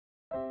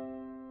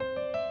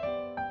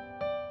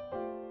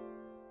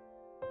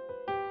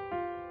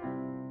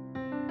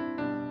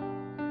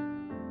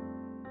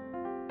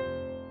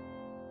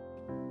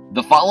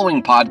The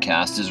following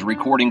podcast is a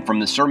recording from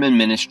the sermon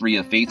ministry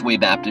of Faithway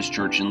Baptist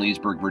Church in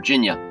Leesburg,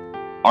 Virginia.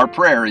 Our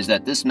prayer is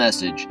that this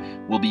message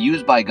will be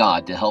used by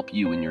God to help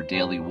you in your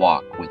daily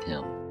walk with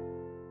Him.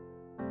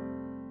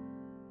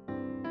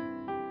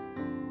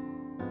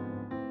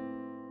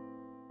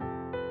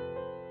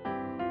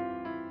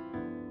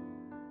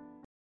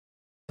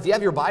 If you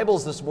have your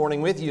Bibles this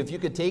morning with you, if you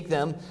could take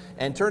them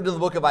and turn to the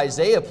book of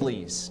Isaiah,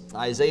 please.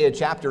 Isaiah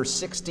chapter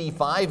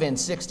 65 and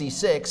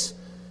 66.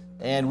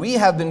 And we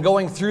have been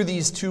going through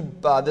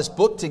this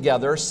book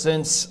together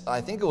since,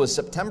 I think it was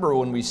September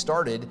when we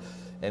started.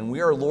 And we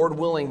are, Lord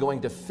willing,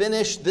 going to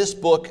finish this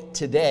book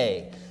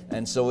today.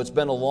 And so it's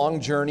been a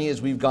long journey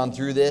as we've gone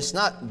through this.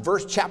 Not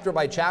verse chapter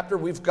by chapter.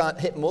 We've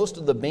hit most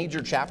of the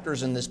major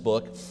chapters in this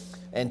book.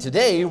 And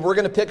today we're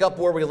going to pick up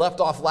where we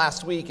left off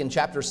last week in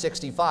chapter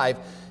 65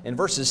 in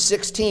verses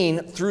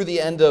 16 through the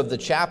end of the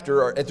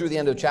chapter, or through the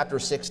end of chapter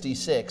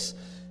 66.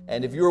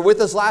 And if you were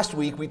with us last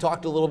week, we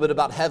talked a little bit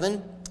about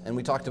heaven and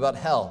we talked about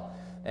hell.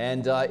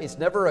 And it's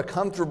never a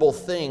comfortable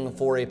thing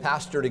for a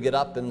pastor to get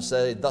up and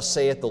say, "Thus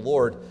saith the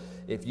Lord."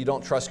 If you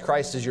don't trust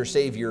Christ as your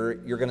Savior,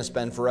 you're going to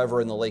spend forever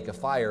in the lake of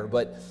fire.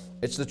 But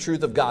it's the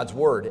truth of God's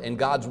Word, and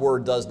God's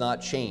Word does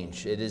not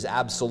change. It is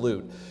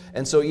absolute.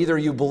 And so either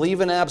you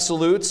believe in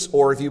absolutes,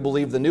 or if you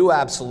believe the new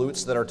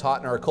absolutes that are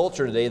taught in our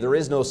culture today, there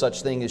is no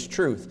such thing as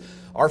truth.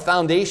 Our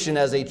foundation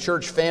as a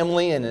church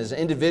family and as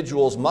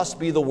individuals must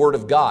be the Word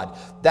of God.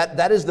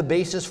 That is the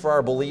basis for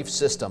our belief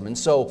system. And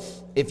so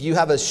if you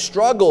have a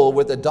struggle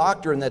with a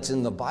doctrine that's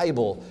in the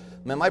Bible,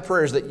 man, my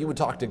prayer is that you would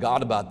talk to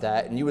God about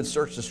that and you would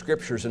search the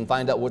Scriptures and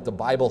find out what the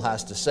Bible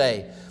has to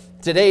say.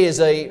 Today is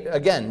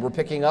we're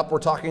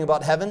talking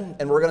about heaven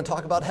and we're going to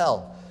talk about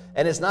hell.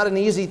 And it's not an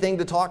easy thing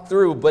to talk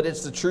through, but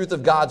it's the truth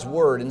of God's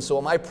Word. And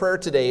so my prayer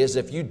today is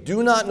if you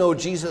do not know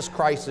Jesus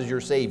Christ as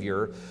your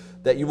Savior,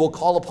 that you will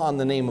call upon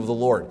the name of the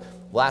Lord.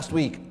 Last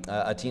week,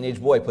 a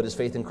teenage boy put his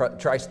faith in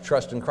Christ,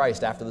 trust in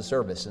Christ after the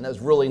service. And that was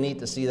really neat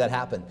to see that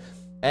happen.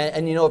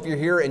 And you know, if you're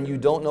here and you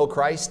don't know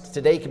Christ,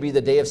 today could be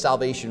the day of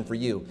salvation for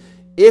you.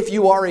 If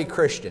you are a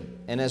Christian,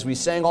 and as we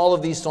sang all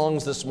of these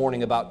songs this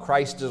morning about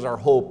Christ as our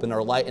hope and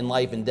our light in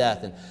life and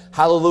death, and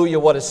hallelujah,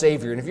 what a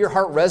Savior. And if your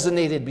heart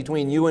resonated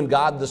between you and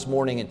God this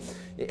morning,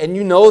 and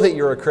you know that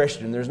you're a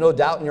Christian, there's no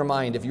doubt in your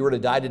mind, if you were to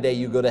die today,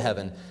 you go to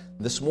heaven.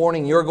 This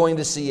morning, you're going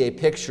to see a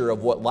picture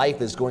of what life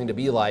is going to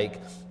be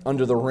like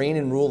under the reign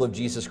and rule of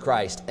Jesus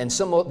Christ, and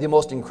some of the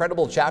most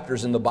incredible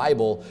chapters in the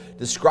Bible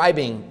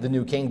describing the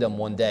new kingdom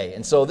one day.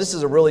 And so this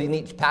is a really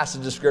neat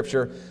passage of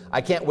Scripture.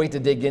 I can't wait to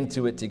dig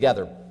into it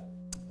together.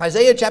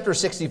 Isaiah chapter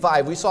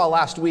 65, we saw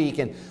last week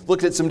and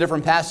looked at some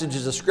different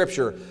passages of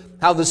Scripture,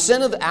 how the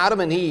sin of Adam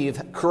and Eve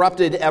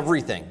corrupted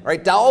everything,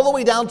 right? All the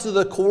way down to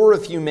the core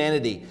of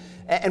humanity.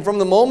 And from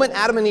the moment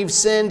Adam and Eve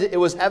sinned, it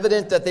was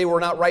evident that they were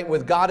not right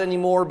with God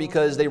anymore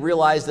because they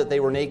realized that they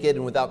were naked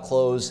and without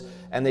clothes,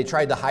 and they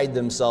tried to hide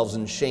themselves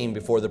in shame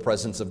before the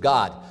presence of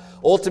God.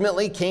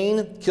 Ultimately,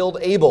 Cain killed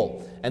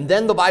Abel. And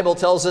then the Bible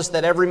tells us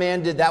that every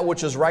man did that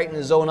which was right in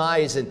his own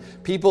eyes, and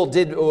people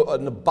did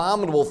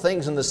abominable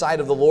things in the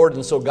sight of the Lord,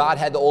 and so God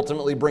had to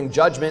ultimately bring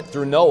judgment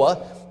through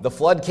Noah. The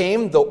flood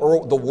came, the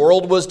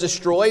world was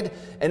destroyed,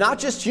 and not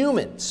just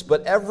humans,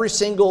 but every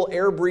single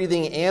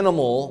air-breathing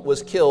animal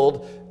was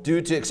killed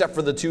except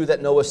for the two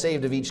that Noah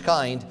saved of each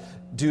kind,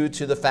 due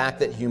to the fact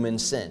that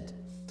humans sinned.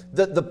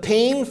 The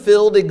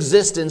pain-filled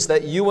existence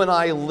that you and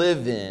I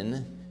live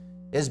in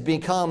is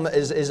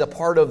a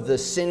part of the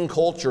sin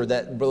culture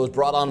that was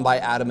brought on by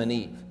Adam and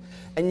Eve.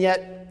 And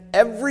yet,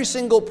 every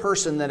single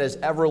person that has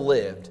ever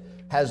lived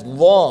has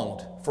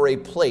longed for a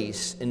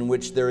place in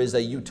which there is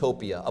a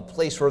utopia, a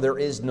place where there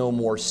is no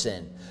more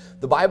sin.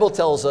 The Bible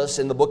tells us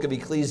in the book of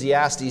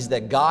Ecclesiastes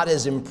that God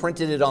has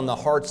imprinted it on the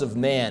hearts of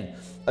man,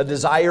 a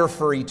desire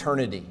for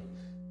eternity.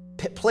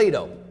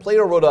 Plato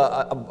wrote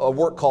a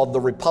work called The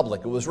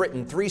Republic. It was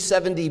written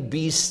 370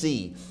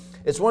 BC.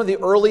 It's one of the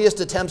earliest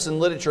attempts in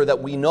literature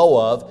that we know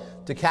of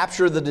to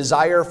capture the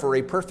desire for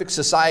a perfect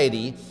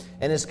society,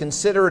 and is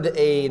considered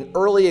an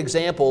early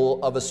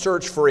example of a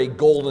search for a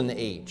golden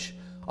age.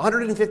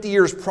 150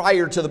 years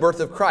prior to the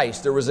birth of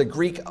Christ, there was a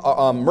Greek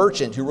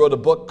merchant who wrote a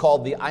book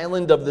called The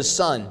Island of the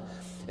Sun,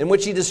 in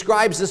which he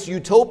describes this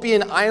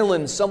utopian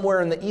island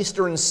somewhere in the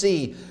Eastern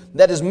Sea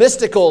that is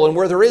mystical and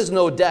where there is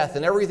no death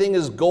and everything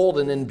is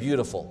golden and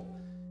beautiful.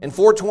 In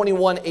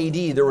 421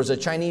 AD, there was a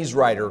Chinese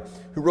writer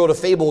who wrote a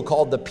fable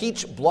called The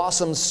Peach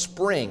Blossom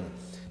Spring,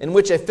 in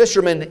which a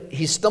fisherman,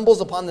 he stumbles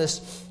upon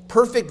this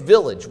perfect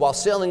village while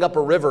sailing up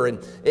a river, and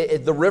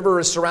the river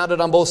is surrounded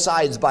on both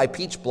sides by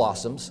peach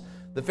blossoms.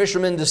 The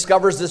fisherman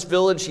discovers this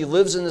village. He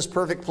lives in this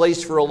perfect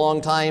place for a long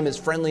time, its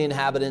friendly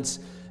inhabitants,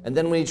 and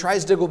then when he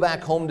tries to go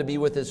back home to be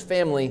with his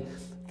family,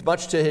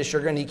 much to his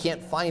chagrin, he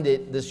can't find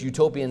this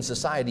utopian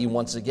society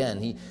once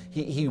again.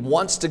 He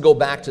wants to go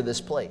back to this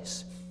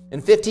place. In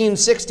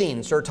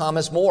 1516, Sir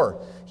Thomas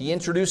More, he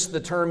introduced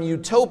the term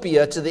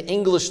utopia to the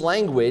English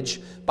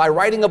language by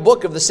writing a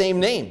book of the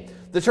same name.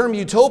 The term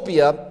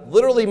utopia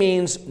literally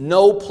means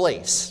no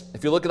place.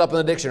 If you look it up in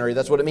the dictionary,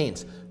 that's what it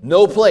means.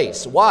 No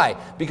place. Why?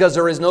 Because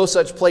there is no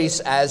such place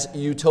as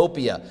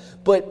utopia.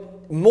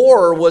 But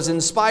More was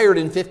inspired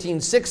in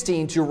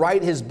 1516 to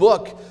write his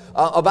book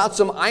about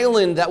some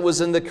island that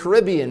was in the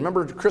Caribbean.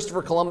 Remember,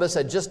 Christopher Columbus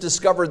had just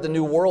discovered the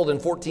New World in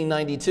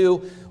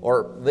 1492,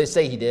 or they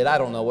say he did. I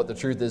don't know what the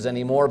truth is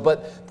anymore.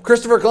 But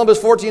Christopher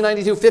Columbus,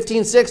 1492,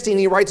 1516,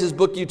 he writes his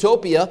book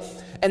Utopia.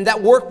 And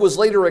that work was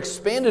later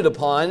expanded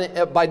upon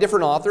by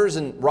different authors,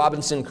 and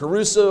Robinson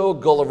Crusoe,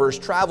 Gulliver's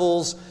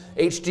Travels,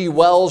 H.G.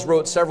 Wells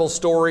wrote several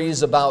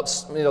stories about,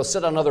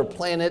 set on other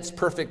planets,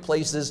 perfect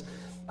places.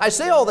 I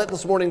say all that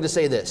this morning to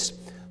say this.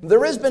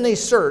 There has been a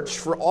search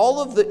for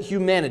all of the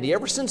humanity,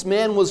 ever since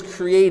man was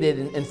created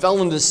and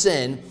fell into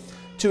sin,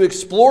 to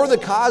explore the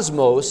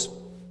cosmos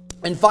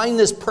and find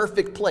this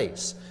perfect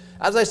place.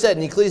 As I said,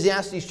 in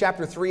Ecclesiastes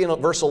chapter 3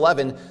 and verse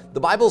 11, the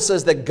Bible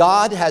says that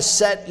God has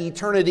set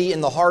eternity in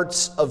the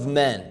hearts of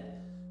men.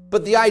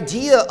 But the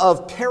idea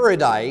of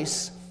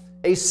paradise,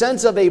 a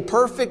sense of a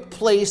perfect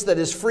place that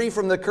is free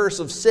from the curse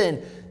of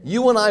sin,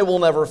 you and I will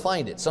never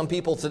find it. Some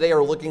people today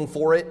are looking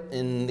for it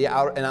in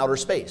outer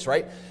space,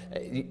 right?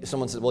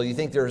 Someone said, well, you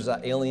think there's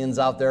aliens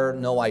out there?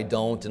 No, I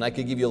don't. And I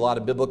could give you a lot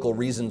of biblical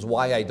reasons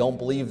why I don't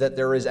believe that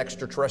there is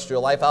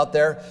extraterrestrial life out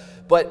there.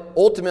 But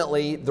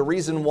ultimately, the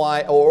reason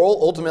why, or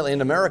ultimately in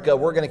America,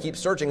 we're going to keep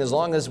searching. As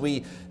long as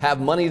we have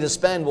money to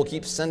spend, we'll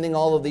keep sending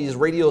all of these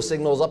radio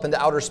signals up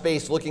into outer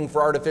space looking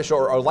for artificial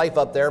or life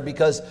up there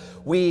because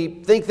we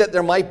think that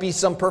there might be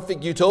some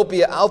perfect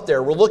utopia out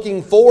there. We're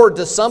looking forward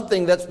to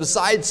something that's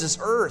besides this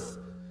earth.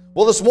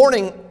 Well, this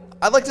morning,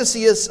 I'd like to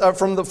see us,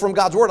 from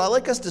God's Word, I'd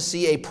like us to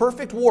see a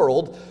perfect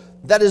world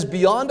that is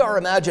beyond our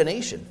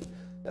imagination.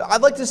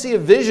 I'd like to see a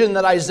vision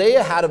that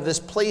Isaiah had of this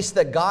place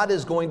that God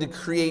is going to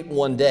create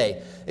one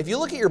day. If you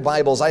look at your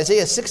Bibles,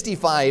 Isaiah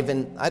 65,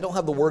 and I don't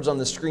have the words on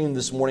the screen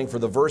this morning for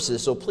the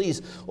verses, so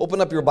please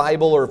open up your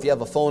Bible, or if you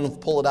have a phone,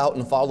 pull it out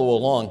and follow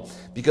along,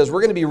 because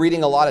we're going to be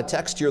reading a lot of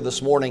text here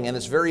this morning, and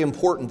it's very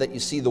important that you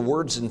see the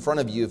words in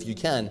front of you if you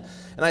can.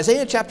 In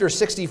Isaiah chapter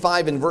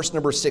 65 and verse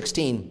number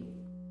 16,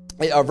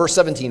 verse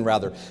 17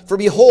 rather, for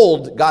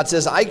behold, God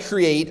says, I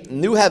create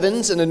new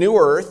heavens and a new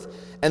earth,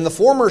 and the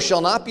former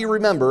shall not be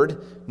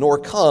remembered, nor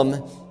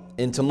come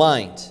into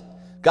mind.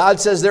 God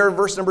says there in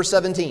verse number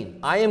 17,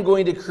 I am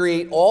going to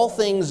create all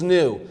things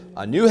new,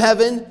 a new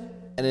heaven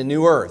and a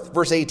new earth.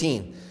 Verse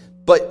 18,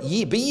 but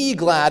be ye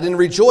glad and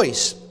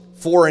rejoice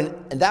for in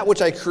that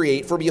which I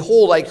create. For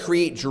behold, I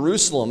create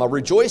Jerusalem, a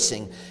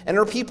rejoicing, and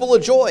her people a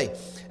joy.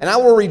 And I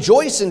will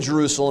rejoice in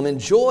Jerusalem and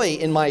joy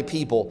in my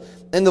people.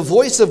 And the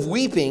voice of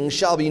weeping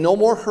shall be no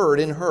more heard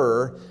in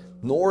her,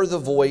 nor the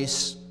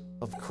voice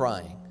of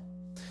crying.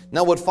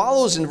 Now, what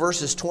follows in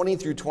verses 20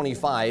 through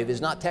 25 is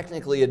not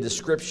technically a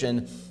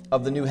description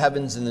of the new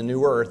heavens and the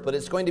new earth, but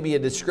it's going to be a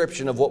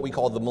description of what we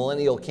call the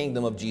millennial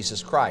kingdom of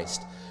Jesus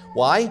Christ.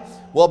 Why?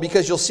 Well,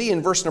 because you'll see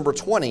in verse number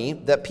 20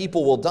 that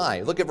people will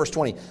die. Look at verse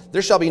 20.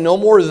 There shall be no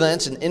more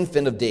thence an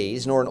infant of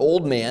days, nor an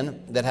old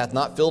man that hath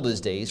not filled his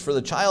days. For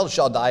the child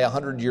shall die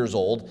 100 years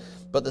old,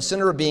 but the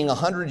sinner being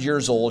 100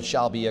 years old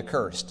shall be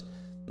accursed.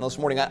 Now, this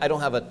morning, I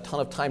don't have a ton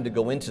of time to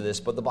go into this,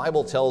 but the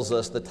Bible tells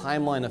us the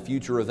timeline of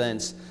future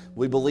events.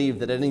 We believe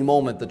that at any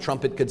moment the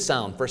trumpet could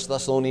sound. 1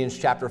 Thessalonians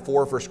chapter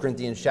 4, 1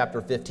 Corinthians chapter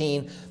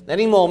 15.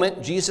 Any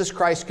moment, Jesus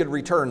Christ could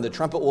return. The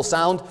trumpet will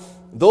sound.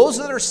 Those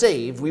that are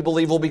saved, we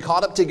believe, will be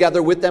caught up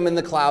together with them in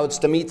the clouds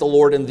to meet the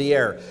Lord in the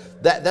air.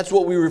 That's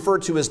what we refer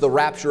to as the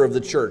rapture of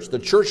the church. The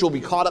church will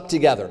be caught up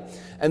together.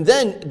 And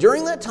then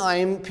during that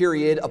time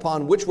period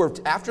upon which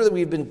after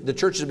the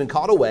church has been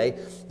caught away,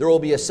 there will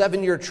be a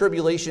 7-year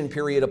tribulation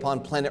period upon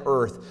planet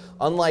Earth,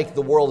 unlike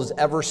the world has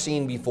ever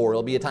seen before.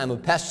 It'll be a time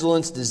of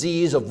pestilence,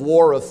 disease, of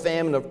war, of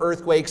famine, of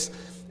earthquakes.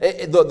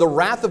 The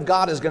wrath of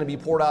God is going to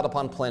be poured out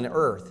upon planet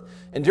Earth.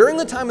 And during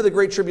the time of the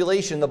Great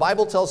Tribulation, the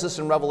Bible tells us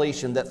in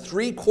Revelation that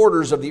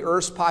 3/4 of the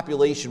earth's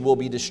population will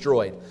be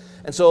destroyed.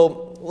 And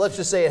so let's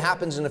just say it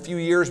happens in a few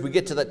years. We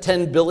get to that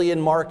 10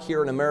 billion mark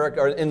here in America,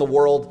 or in the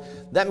world.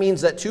 That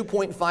means that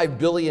 2.5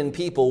 billion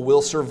people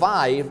will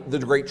survive the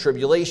Great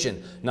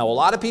Tribulation. Now, a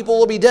lot of people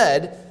will be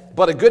dead,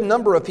 but a good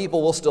number of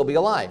people will still be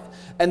alive.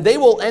 And they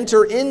will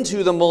enter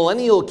into the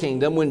millennial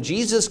kingdom when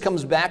Jesus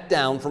comes back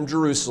down from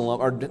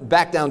Jerusalem, or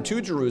back down to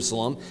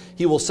Jerusalem.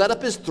 He will set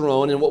up his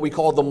throne in what we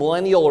call the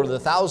millennial or the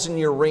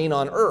 1,000-year reign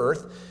on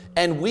earth.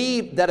 And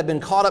we that have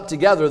been caught up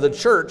together, the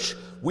church,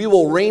 we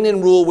will reign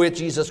and rule with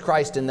Jesus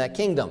Christ in that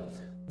kingdom.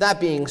 That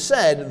being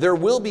said, there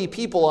will be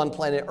people on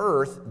planet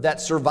Earth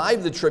that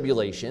survive the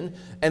tribulation,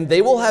 and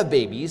they will have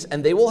babies,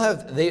 and they will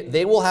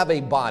have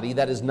a body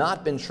that has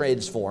not been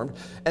transformed,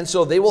 and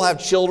so they will have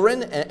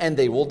children, and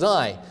they will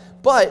die.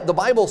 But the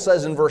Bible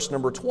says in verse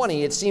number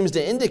 20, it seems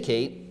to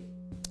indicate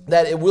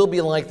that it will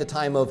be like the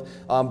time of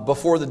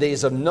before the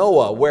days of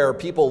Noah, where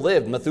people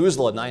lived.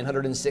 Methuselah,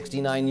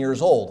 969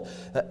 years old.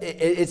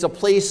 It's a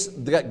place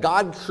that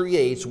God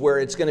creates where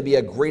it's going to be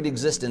a great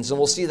existence, and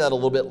we'll see that a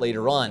little bit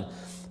later on.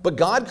 But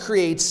God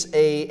creates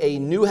a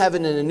new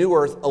heaven and a new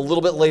earth a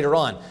little bit later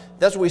on.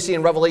 That's what we see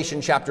in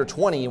Revelation chapter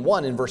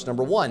 21 in verse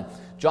number 1.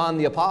 John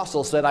the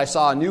Apostle said, I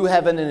saw a new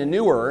heaven and a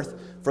new earth,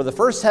 for the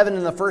first heaven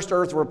and the first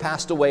earth were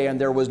passed away, and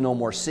there was no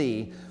more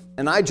sea.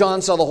 And I,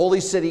 John, saw the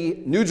holy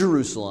city, New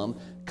Jerusalem,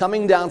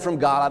 coming down from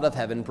God out of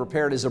heaven,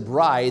 prepared as a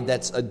bride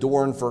that's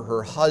adorned for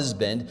her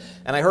husband.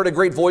 And I heard a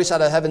great voice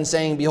out of heaven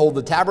saying, Behold,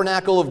 the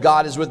tabernacle of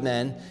God is with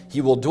men.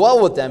 He will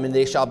dwell with them, and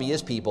they shall be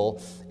his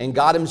people. And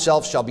God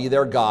himself shall be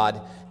their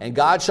God. And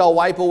God shall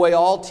wipe away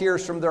all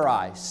tears from their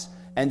eyes.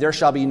 And there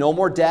shall be no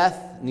more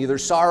death, neither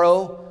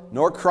sorrow,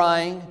 nor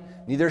crying,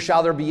 neither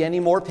shall there be any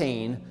more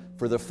pain,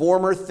 for the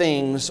former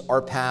things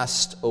are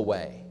passed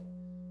away.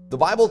 The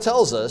Bible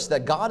tells us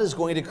that God is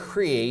going to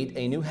create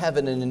a new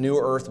heaven and a new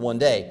earth one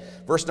day.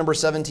 Verse number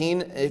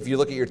 17, if you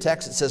look at your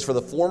text, it says, For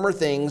the former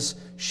things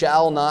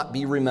shall not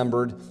be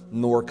remembered,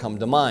 nor come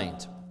to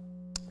mind.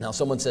 Now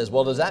someone says,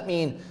 well, does that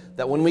mean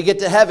that when we get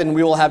to heaven,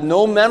 we will have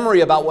no memory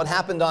about what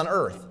happened on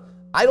earth?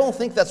 I don't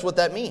think that's what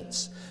that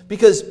means.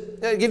 Because,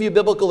 I'll give you a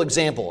biblical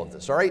example of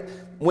this, all right?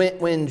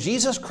 When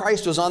Jesus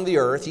Christ was on the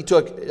earth, he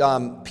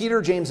took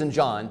Peter, James, and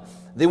John.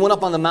 They went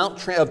up on the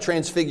Mount of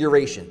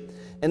Transfiguration.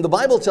 And the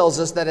Bible tells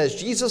us that as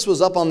Jesus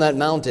was up on that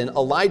mountain,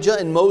 Elijah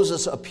and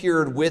Moses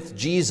appeared with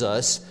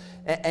Jesus,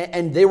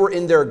 and they were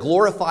in their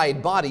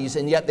glorified bodies,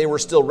 and yet they were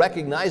still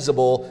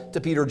recognizable to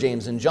Peter,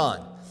 James, and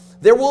John.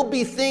 There will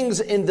be things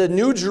in the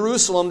New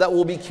Jerusalem that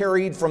will be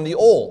carried from the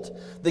old.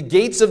 The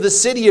gates of the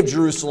city of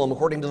Jerusalem,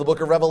 according to the book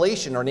of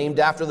Revelation, are named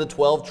after the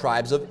 12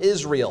 tribes of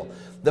Israel.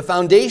 The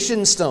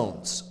foundation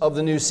stones of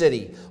the new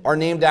city are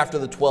named after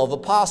the 12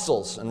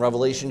 apostles in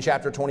Revelation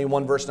chapter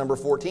 21, verse number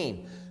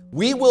 14.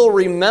 We will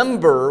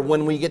remember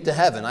when we get to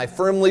heaven. I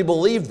firmly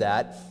believe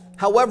that.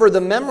 However,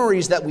 the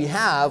memories that we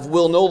have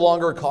will no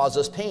longer cause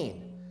us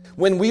pain.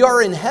 When we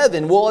are in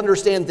heaven, we'll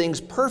understand things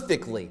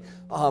perfectly.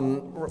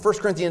 1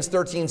 Corinthians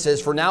 13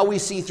 says, For now we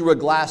see through a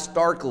glass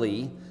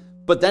darkly,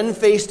 but then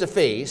face to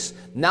face.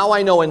 Now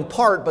I know in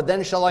part, but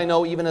then shall I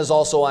know even as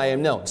also I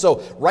am known.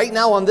 So right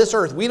now on this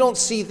earth, we don't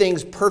see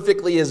things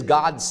perfectly as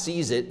God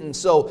sees it. And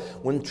so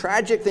when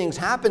tragic things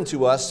happen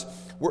to us,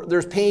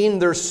 there's pain,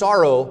 there's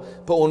sorrow,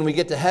 but when we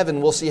get to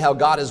heaven, we'll see how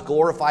God has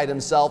glorified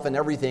himself and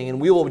everything, and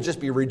we will just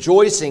be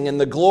rejoicing in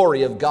the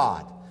glory of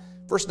God.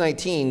 Verse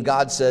 19,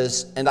 God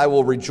says, And I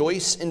will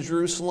rejoice in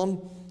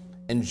Jerusalem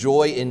and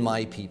joy in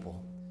my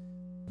people.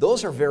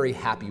 Those are very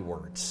happy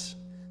words.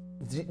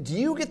 Do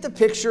you get the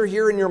picture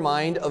here in your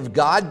mind of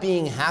God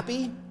being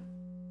happy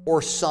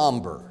or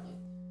somber?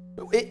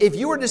 If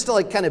you were just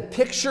to kind of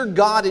picture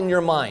God in your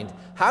mind,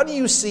 how do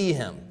you see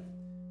him?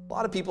 A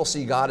lot of people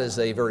see God as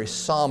a very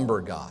somber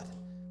God.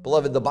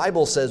 Beloved, the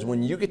Bible says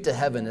when you get to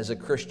heaven as a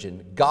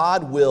Christian,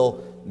 God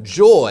will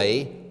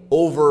joy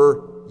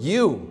over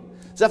you.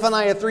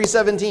 Zephaniah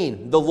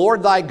 3:17, The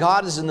Lord thy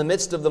God is in the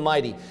midst of the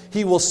mighty.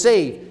 He will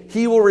save.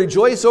 He will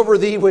rejoice over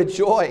thee with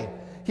joy.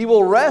 He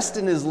will rest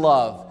in his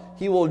love.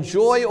 He will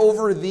joy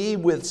over thee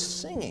with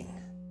singing.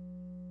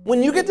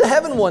 When you get to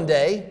heaven one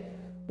day,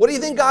 what do you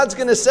think God's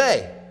going to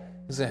say?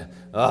 He's saying,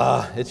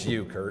 it's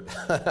you, Kurt.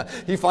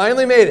 He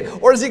finally made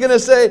it. Or is he going to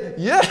say,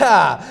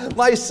 yeah,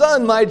 my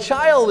son, my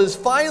child has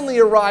finally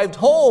arrived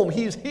home.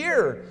 He's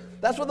here.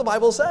 That's what the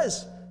Bible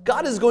says.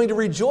 God is going to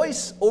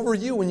rejoice over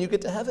you when you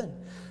get to heaven.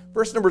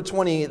 Verse number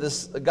 20,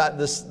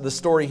 the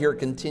story here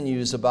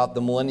continues about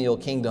the millennial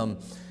kingdom.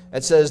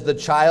 It says, the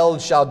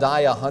child shall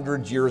die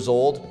 100 years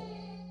old.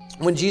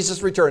 When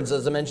Jesus returns,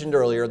 as I mentioned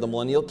earlier, the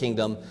millennial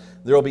kingdom,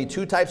 there will be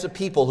two types of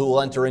people who will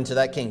enter into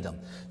that kingdom.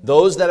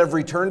 Those that have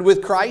returned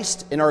with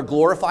Christ in our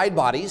glorified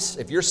bodies.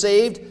 If you're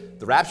saved,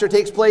 the rapture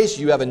takes place,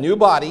 you have a new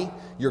body,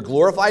 your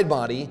glorified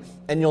body,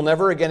 and you'll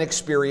never again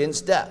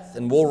experience death.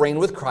 And we'll reign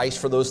with Christ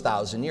for those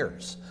 1,000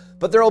 years.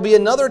 But there will be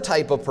another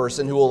type of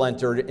person who will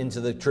enter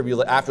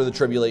into after the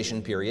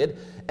tribulation period.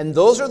 And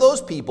those are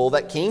those people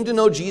that came to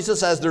know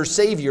Jesus as their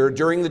Savior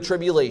during the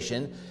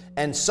tribulation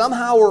and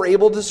somehow were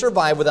able to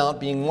survive without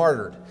being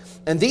martyred.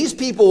 And these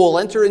people will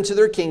enter into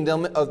their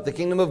kingdom, of the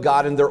kingdom of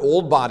God, in their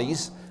old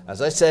bodies.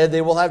 As I said,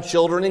 they will have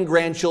children and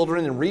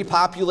grandchildren and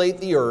repopulate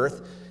the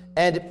earth.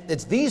 And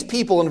it's these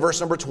people in verse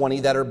number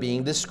 20 that are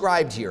being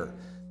described here.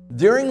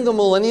 During the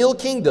millennial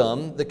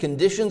kingdom, the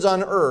conditions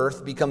on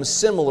earth become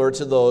similar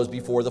to those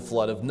before the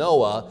flood of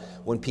Noah,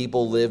 when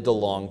people lived a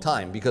long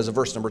time. Because of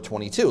verse number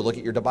 22. Look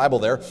at your Bible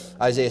there.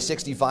 Isaiah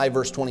 65,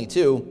 verse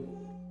 22.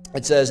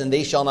 It says, And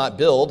they shall not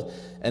build,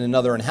 and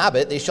another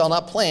inhabit. They shall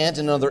not plant,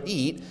 and another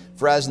eat.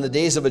 For as in the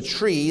days of a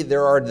tree,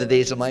 there are the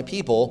days of my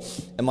people,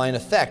 and mine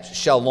effect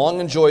shall long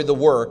enjoy the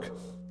work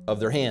of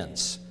their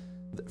hands.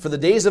 For the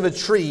days of a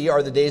tree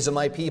are the days of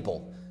my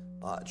people.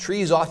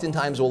 Trees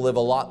oftentimes will live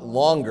a lot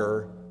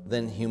longer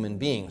than human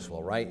beings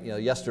will, right?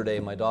 Yesterday,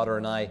 my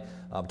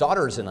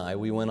daughters and I,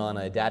 we went on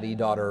a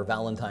daddy-daughter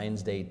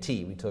Valentine's Day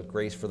tea. We took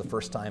Grace for the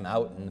first time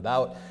out and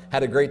about.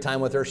 Had a great time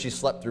with her. She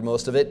slept through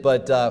most of it.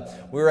 But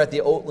we were at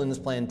the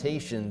Oatlands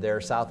Plantation there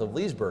south of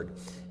Leesburg.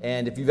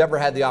 And if you've ever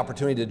had the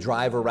opportunity to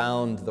drive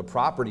around the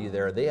property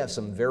there, they have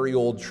some very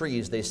old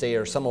trees. They say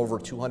are some over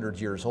 200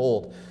 years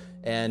old.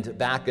 And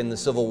back in the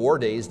Civil War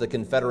days, the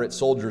Confederate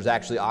soldiers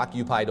actually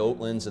occupied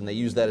Oatlands, and they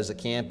used that as a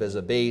camp, as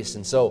a base.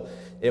 And so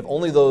if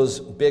only those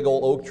big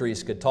old oak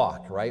trees could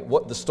talk, right?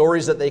 What the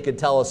stories that they could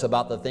tell us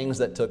about the things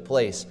that took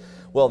place.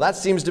 Well, that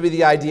seems to be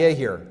the idea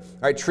here.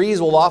 Right? Trees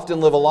will often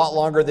live a lot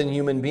longer than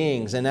human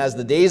beings. And as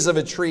the days of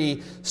a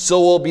tree, so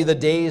will be the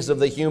days of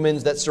the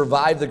humans that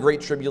survive the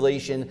Great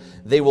Tribulation.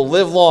 They will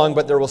live long,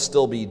 but there will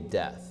still be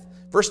death.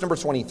 Verse number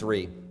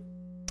 23.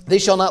 They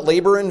shall not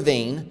labor in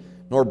vain,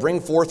 nor bring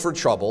forth for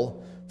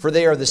trouble, for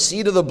they are the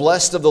seed of the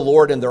blessed of the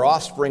Lord, and their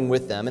offspring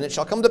with them. And it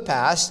shall come to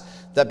pass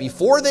that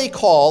before they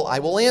call, I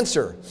will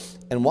answer,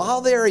 and while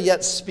they are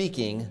yet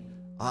speaking,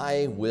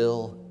 I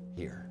will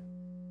hear.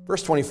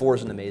 Verse 24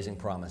 is an amazing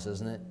promise,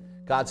 isn't it?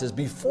 God says,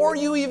 before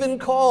you even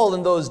call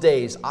in those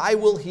days, I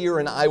will hear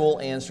and I will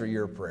answer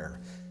your prayer.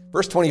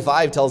 Verse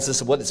 25 tells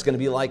us what it's going to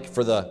be like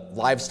for the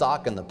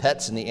livestock and the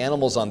pets and the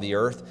animals on the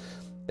earth.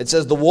 It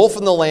says, the wolf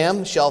and the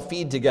lamb shall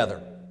feed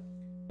together.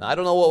 Now, I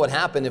don't know what would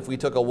happen if we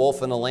took a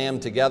wolf and a lamb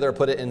together,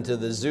 put it into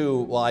the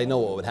zoo. Well, I know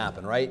what would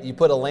happen, right? You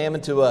put a lamb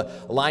into a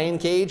lion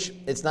cage,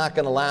 it's not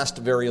going to last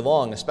very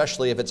long,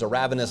 especially if it's a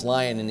ravenous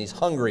lion and he's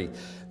hungry.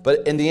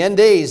 But in the end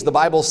days, the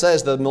Bible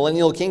says the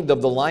millennial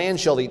kingdom, the lion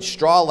shall eat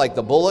straw like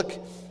the bullock.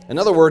 In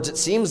other words, it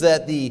seems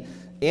that the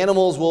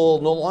animals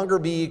will no longer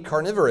be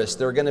carnivorous.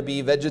 They're going to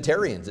be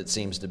vegetarians, it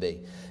seems to be.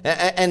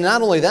 And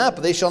not only that,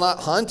 but they shall not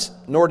hunt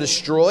nor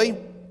destroy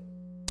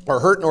or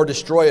hurt nor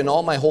destroy in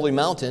all my holy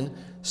mountain,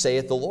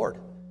 saith the Lord.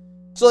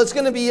 So it's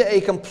going to be a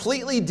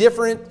completely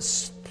different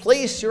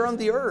place here on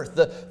the earth.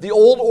 The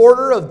old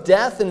order of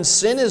death and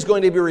sin is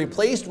going to be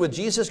replaced with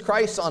Jesus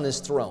Christ on his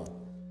throne.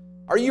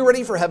 Are you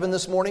ready for heaven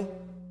this morning?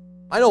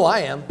 I know I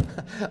am.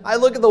 I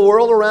look at the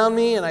world around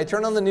me and I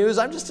turn on the news.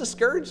 I'm just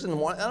discouraged and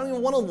I don't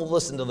even want to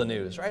listen to the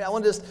news, right? I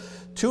want to just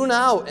tune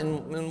out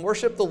and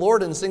worship the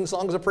Lord and sing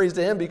songs of praise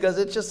to him because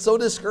it's just so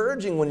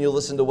discouraging when you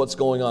listen to what's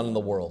going on in the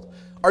world.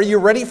 Are you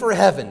ready for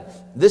heaven?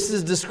 This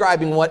is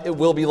describing what it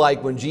will be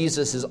like when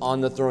Jesus is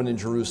on the throne in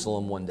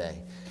Jerusalem one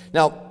day.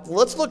 Now,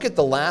 let's look at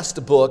the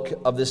last book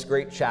of this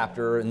great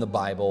chapter in the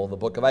Bible, the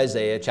book of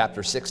Isaiah,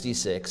 chapter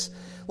 66.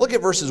 Look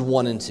at verses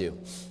 1 and 2.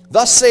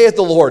 Thus saith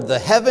the Lord, the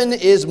heaven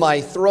is my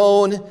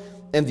throne,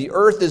 and the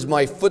earth is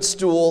my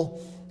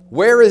footstool.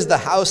 Where is the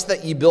house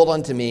that ye built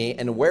unto me,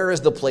 and where is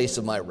the place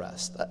of my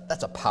rest?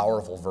 That's a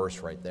powerful verse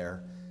right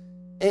there.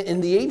 In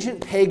the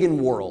ancient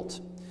pagan world,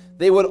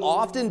 they would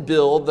often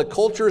build, the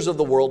cultures of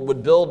the world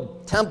would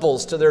build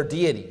temples to their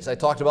deities. I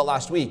talked about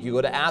last week. You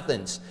go to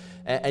Athens,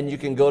 and you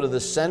can go to the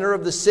center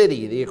of the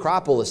city, the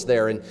Acropolis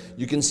there, and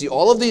you can see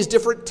all of these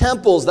different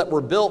temples that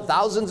were built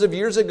thousands of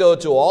years ago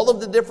to all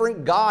of the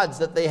different gods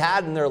that they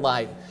had in their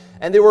life.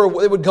 And they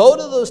would go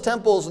to those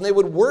temples and they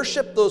would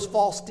worship those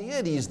false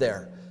deities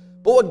there.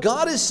 But what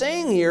God is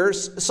saying here,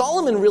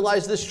 Solomon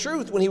realized this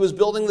truth when he was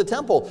building the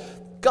temple.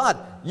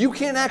 God, you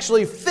can't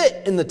actually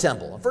fit in the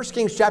temple. In 1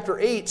 Kings chapter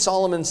 8,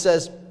 Solomon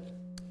says,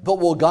 but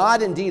will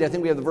God indeed, I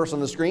think we have the verse on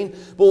the screen,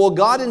 but will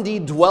God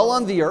indeed dwell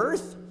on the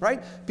earth?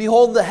 Right?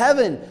 Behold the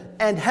heaven,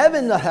 and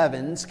heaven the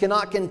heavens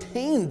cannot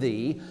contain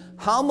thee.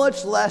 How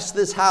much less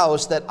this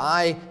house that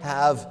I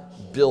have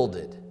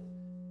builded?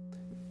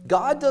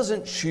 God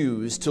doesn't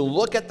choose to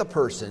look at the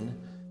person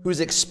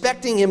who's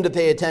expecting him to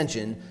pay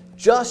attention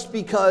just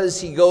because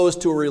he goes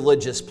to a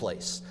religious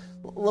place.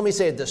 Let me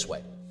say it this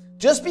way.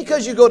 Just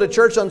because you go to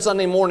church on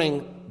Sunday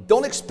morning,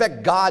 don't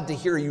expect God to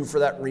hear you for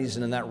that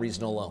reason and that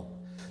reason alone.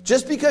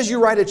 Just because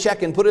you write a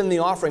check and put it in the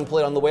offering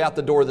plate on the way out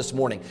the door this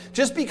morning,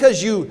 just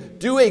because you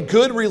do a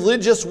good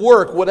religious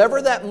work,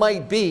 whatever that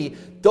might be,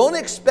 don't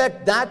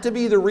expect that to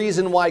be the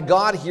reason why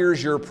God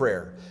hears your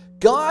prayer.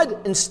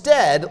 God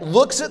instead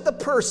looks at the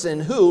person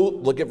who,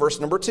 look at verse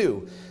number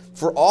 2,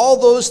 for all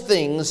those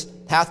things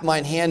hath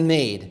mine hand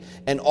made,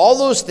 and all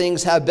those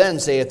things have been,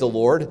 saith the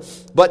Lord,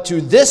 but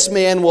to this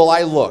man will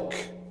I look.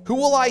 Who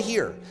will I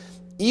hear?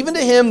 Even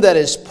to him that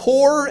is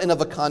poor and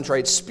of a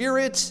contrite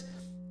spirit,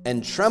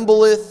 and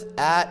trembleth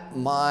at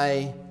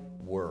my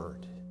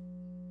word.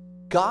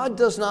 God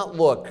does not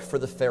look for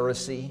the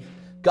Pharisee.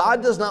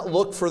 God does not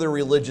look for the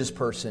religious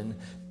person.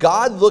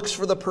 God looks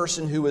for the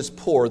person who is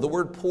poor. The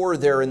word poor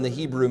there in the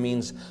Hebrew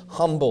means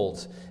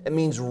humbled. It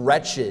means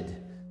wretched,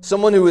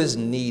 someone who is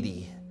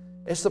needy.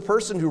 It's the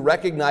person who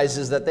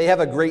recognizes that they have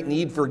a great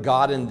need for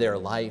God in their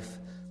life.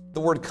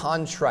 The word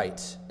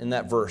contrite in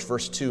that verse,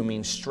 verse 2,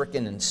 means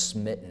stricken and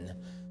smitten.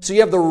 So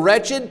you have the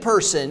wretched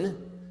person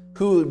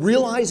who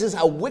realizes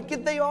how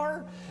wicked they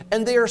are,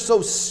 and they are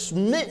so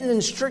smitten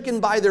and stricken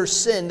by their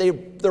sin.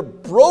 They're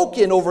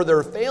broken over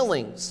their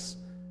failings.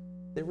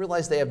 They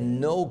realize they have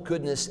no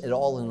goodness at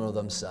all in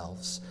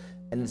themselves.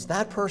 And it's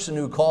that person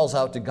who calls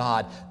out to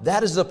God.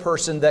 That is the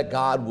person that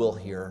God will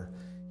hear.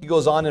 He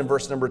goes on in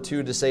verse number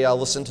 2 to say, I'll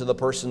listen to the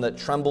person that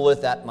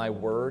trembleth at my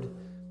word.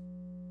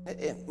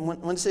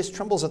 When it says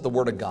trembles at the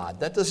word of God,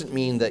 that doesn't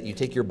mean that you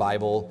take your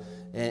Bible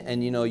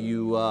and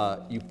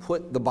you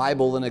put the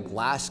Bible in a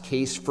glass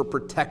case for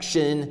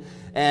protection.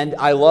 And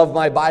I love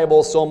my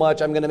Bible so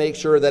much, I'm going to make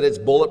sure that it's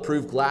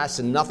bulletproof glass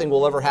and nothing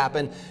will ever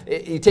happen.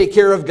 You take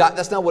care of God.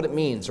 That's not what it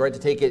means, right? To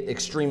take it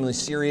extremely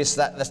serious.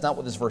 That's not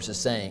what this verse is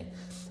saying.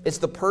 It's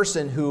the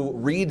person who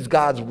reads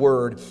God's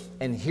word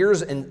and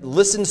hears and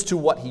listens to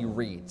what he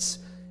reads.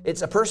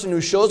 It's a person who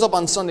shows up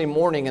on Sunday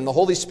morning and the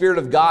Holy Spirit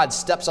of God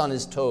steps on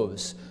his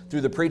toes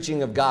through the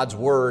preaching of God's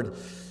word.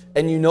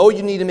 And you know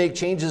you need to make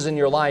changes in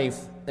your life,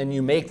 and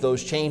you make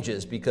those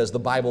changes because the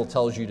Bible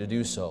tells you to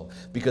do so.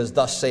 Because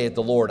thus saith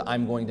the Lord,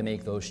 I'm going to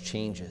make those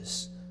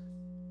changes.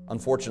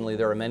 Unfortunately,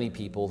 there are many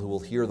people who will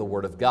hear the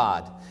word of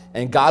God,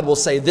 and God will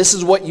say, this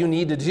is what you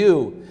need to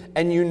do.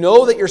 And you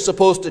know that you're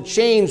supposed to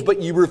change,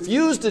 but you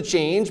refuse to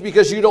change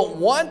because you don't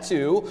want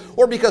to,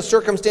 or because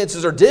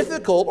circumstances are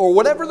difficult, or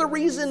whatever the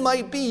reason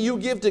might be you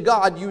give to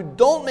God. You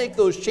don't make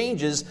those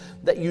changes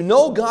that you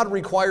know God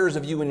requires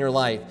of you in your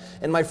life.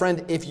 And my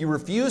friend, if you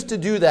refuse to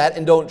do that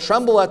and don't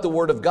tremble at the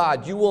word of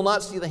God, you will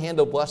not see the hand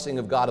of blessing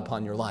of God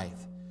upon your life.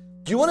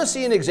 Do you want to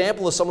see an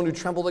example of someone who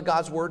trembled at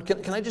God's word?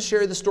 Can I just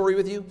share this story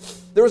with you?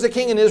 There was a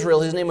king in Israel.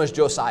 His name was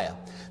Josiah.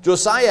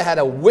 Josiah had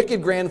a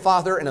wicked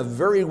grandfather and a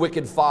very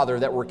wicked father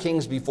that were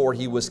kings before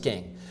he was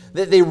king.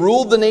 They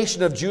ruled the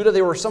nation of Judah.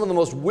 They were some of the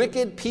most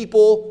wicked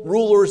people,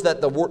 rulers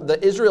that the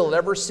Israel had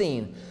ever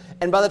seen.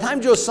 And by the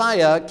time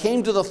Josiah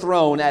came to the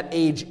throne at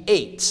age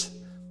 8,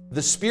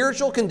 the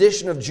spiritual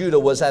condition of Judah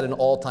was at an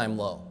all-time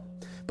low.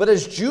 But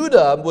as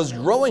Judah was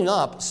growing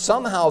up,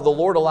 somehow the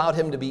Lord allowed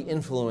him to be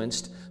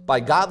influenced by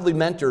godly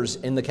mentors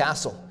in the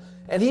castle.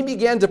 And he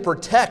began to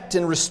protect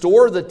and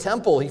restore the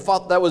temple. He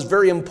thought that was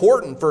very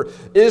important for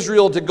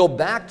Israel to go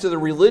back to the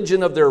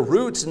religion of their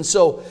roots. And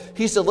so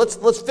he said,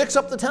 let's fix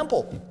up the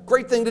temple.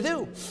 Great thing to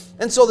do.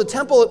 And so the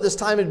temple at this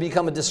time had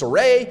become a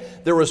disarray.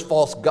 There was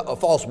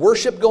false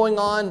worship going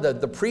on.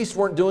 The priests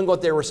weren't doing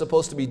what they were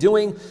supposed to be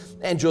doing.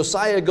 And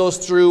Josiah goes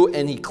through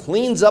and he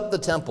cleans up the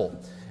temple.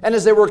 And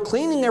as they were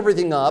cleaning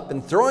everything up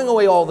and throwing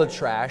away all the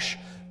trash,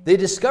 they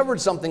discovered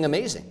something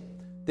amazing.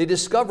 They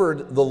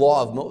discovered the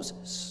law of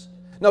Moses.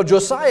 Now,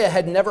 Josiah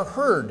had never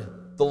heard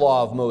the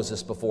law of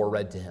Moses before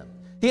read to him.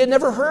 He had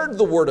never heard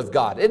the word of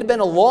God. It had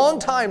been a long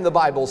time, the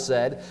Bible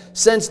said,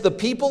 since the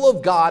people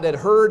of God had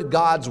heard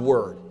God's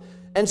word.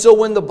 And so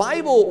when the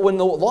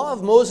law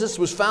of Moses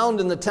was found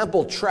in the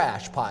temple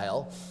trash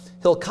pile,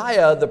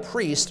 Hilkiah, the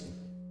priest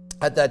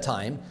at that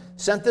time,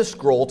 sent this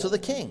scroll to the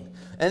king.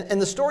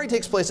 And the story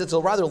takes place, it's a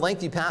rather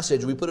lengthy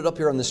passage. We put it up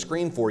here on the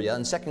screen for you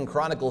in 2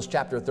 Chronicles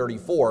chapter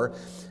 34.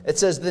 It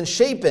says, Then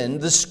Shaphan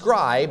the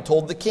scribe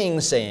told the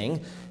king, saying,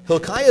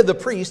 Hilkiah the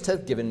priest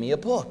hath given me a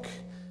book.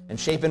 And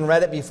Shaphan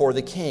read it before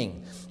the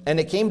king. And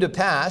it came to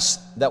pass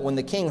that when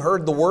the king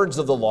heard the words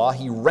of the law,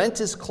 he rent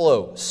his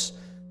clothes.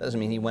 That doesn't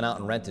mean he went out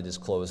and rented his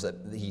clothes, that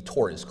he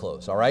tore his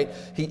clothes, all right?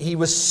 He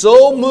was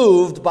so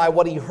moved by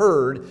what he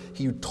heard,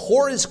 he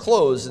tore his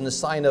clothes in a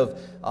sign of,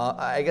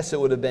 I guess it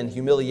would have been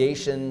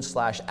humiliation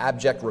 /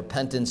 abject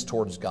repentance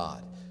towards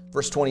God.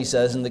 Verse 20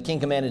 says, And the king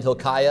commanded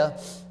Hilkiah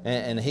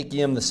and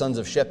Ahikam the sons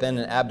of Shaphan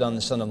and Abdon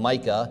the son of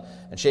Micah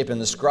and Shaphan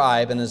the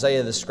scribe and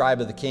Isaiah the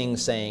scribe of the king,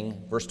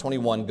 saying, verse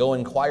 21, Go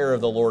inquire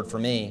of the Lord for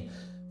me,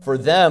 for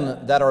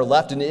them that are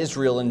left in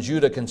Israel and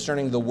Judah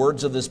concerning the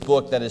words of this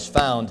book that is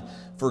found.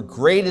 For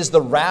great is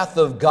the wrath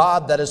of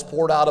God that is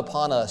poured out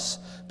upon us,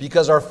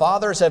 because our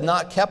fathers have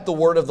not kept the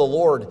word of the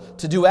Lord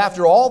to do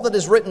after all that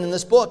is written in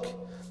this book.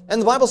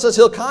 And the Bible says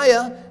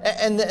Hilkiah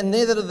and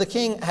they that of the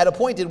king had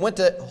appointed went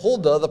to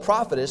Huldah the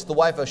prophetess, the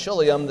wife of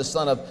Shillam, the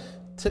son of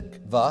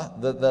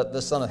Tikvah,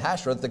 the son of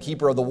Hashrath, the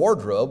keeper of the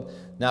wardrobe.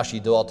 Now she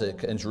dwelt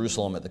in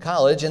Jerusalem at the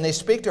college, and they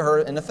spake to her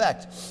in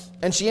effect.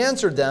 And she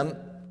answered them,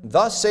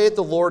 Thus saith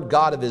the Lord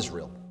God of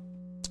Israel,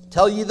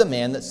 Tell ye the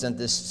man that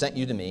sent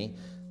you to me,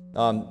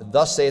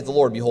 Thus saith the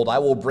Lord, Behold, I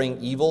will bring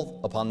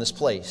evil upon this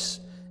place,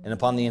 and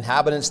upon the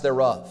inhabitants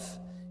thereof,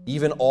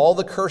 even all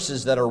the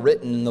curses that are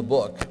written in the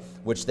book,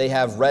 which they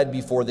have read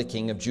before the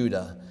king of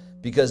Judah,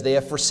 because they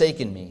have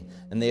forsaken me,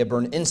 and they have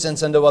burned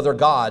incense unto other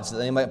gods, that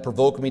they might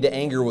provoke me to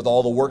anger with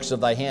all the works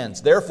of thy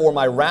hands. Therefore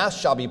my wrath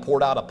shall be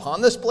poured out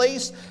upon this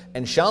place,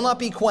 and shall not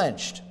be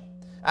quenched.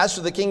 As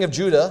for the king of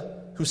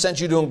Judah, who sent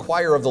you to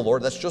inquire of the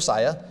Lord, that's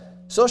Josiah,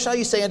 so shall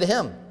ye say unto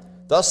him,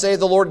 Thus saith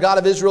the Lord God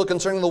of Israel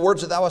concerning the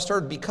words that thou hast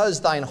heard,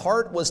 because thine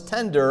heart was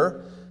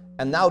tender,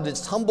 and thou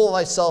didst humble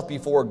thyself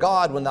before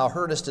God when thou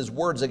heardest his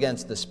words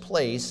against this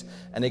place,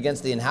 and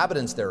against the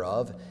inhabitants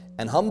thereof,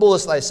 and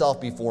humblest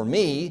thyself before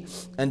me,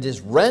 and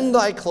didst rend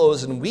thy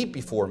clothes and weep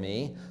before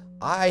me,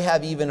 I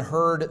have even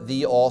heard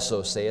thee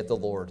also, saith the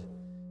Lord.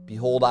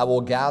 Behold, I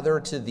will gather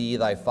to thee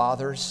thy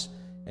fathers,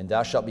 and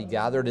thou shalt be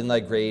gathered in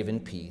thy grave in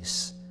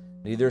peace.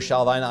 Neither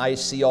shall thine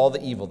eyes see all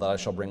the evil that I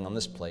shall bring on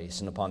this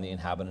place and upon the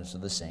inhabitants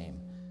of the same.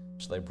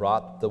 So they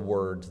brought the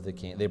word to the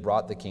king. They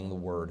brought the king the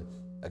word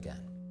again.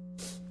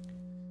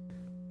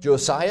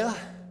 Josiah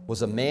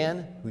was a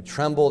man who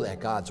trembled at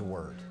God's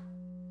word.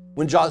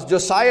 When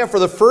Josiah, for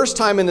the first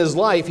time in his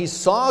life, he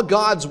saw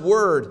God's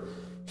word,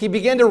 he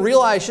began to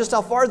realize just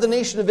how far the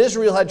nation of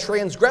Israel had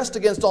transgressed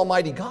against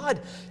Almighty God.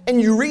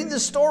 And you read the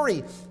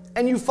story,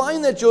 And you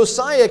find that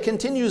Josiah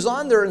continues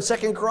on there in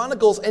 2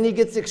 Chronicles, and he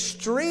gets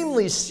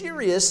extremely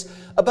serious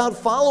about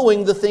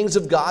following the things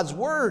of God's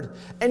word.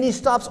 And he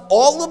stops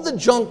all of the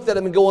junk that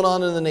had been going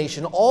on in the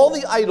nation, all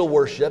the idol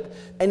worship,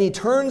 and he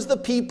turns the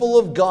people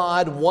of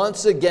God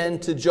once again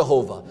to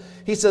Jehovah.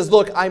 He says,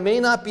 look, I may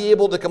not be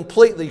able to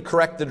completely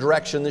correct the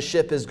direction the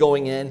ship is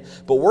going in,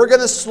 but we're going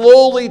to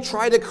slowly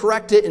try to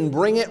correct it and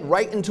bring it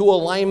right into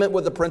alignment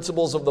with the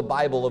principles of the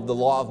Bible, of the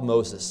law of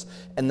Moses.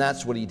 And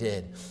that's what he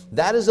did.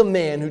 That is a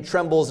man who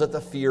trembles at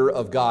the fear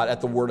of God,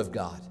 at the word of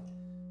God.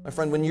 My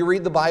friend, when you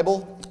read the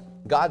Bible,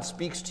 God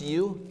speaks to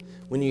you.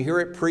 When you hear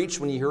it preached,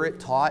 when you hear it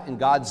taught, and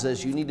God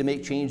says you need to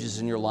make changes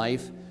in your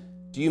life,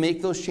 do you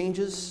make those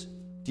changes?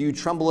 Do you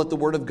tremble at the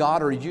word of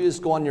God, or do you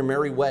just go on your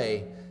merry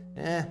way?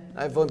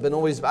 I've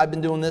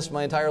been doing this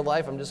my entire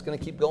life. I'm just going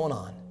to keep going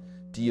on.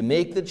 Do you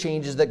make the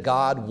changes that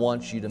God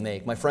wants you to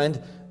make? My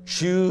friend,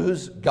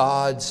 choose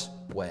God's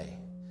way.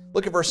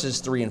 Look at verses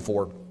 3 and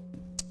 4.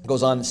 It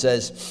goes on and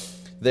says,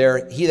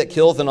 there, he that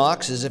killeth an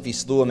ox as if he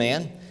slew a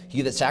man,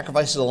 he that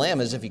sacrifices a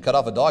lamb as if he cut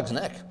off a dog's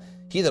neck,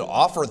 he that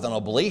offereth an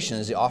oblation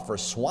as he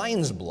offers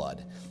swine's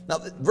blood. Now,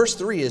 verse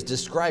 3 is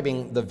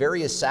describing the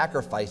various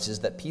sacrifices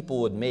that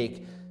people would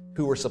make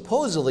who were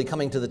supposedly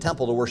coming to the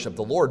temple to worship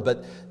the Lord,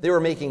 but they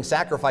were making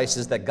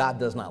sacrifices that God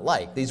does not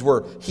like. These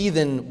were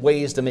heathen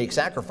ways to make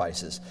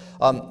sacrifices.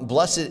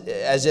 Blessed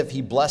as if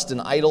he blessed an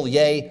idol,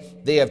 yea,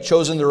 they have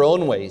chosen their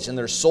own ways, and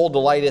their soul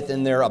delighteth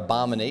in their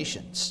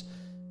abominations.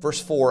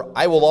 Verse 4,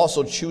 I will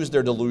also choose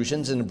their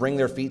delusions and bring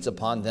their feet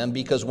upon them,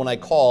 because when I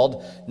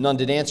called, none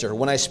did answer.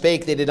 When I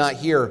spake, they did not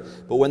hear,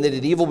 but when they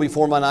did evil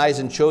before mine eyes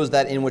and chose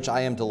that in which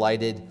I am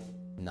delighted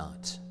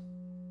not.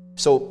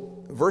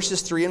 So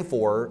verses 3 and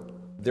 4,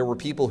 there were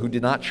people who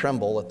did not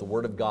tremble at the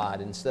word of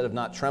God. Instead of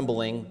not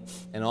trembling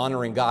and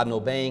honoring God and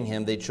obeying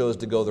him, they chose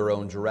to go their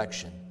own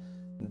direction.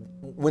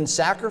 When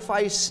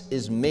sacrifice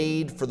is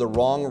made for the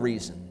wrong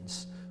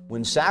reasons,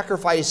 when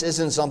sacrifice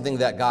isn't something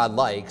that God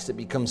likes, it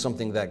becomes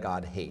something that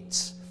God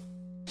hates.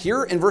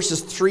 Here in verses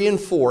 3 and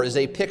 4 is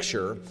a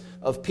picture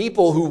of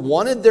people who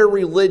wanted their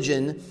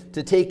religion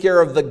to take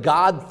care of the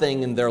God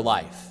thing in their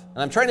life.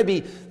 And I'm trying to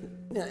be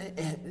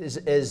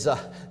as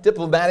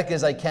diplomatic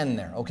as I can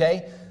there,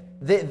 okay?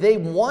 They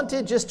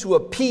wanted just to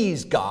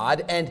appease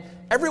God, and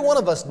every one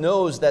of us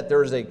knows that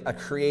there's a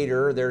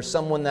creator, there's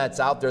someone that's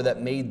out there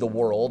that made the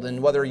world,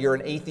 and whether you're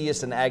an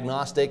atheist, an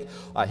agnostic,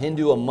 a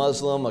Hindu, a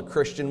Muslim, a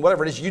Christian,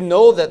 whatever it is, you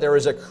know that there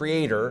is a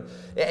creator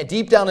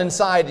deep down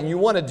inside, and you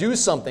want to do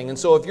something. And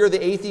so if you're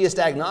the atheist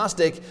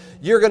agnostic,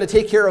 you're going to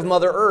take care of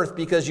Mother Earth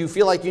because you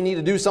feel like you need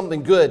to do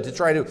something good to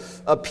try to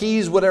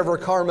appease whatever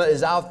karma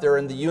is out there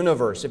in the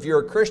universe. If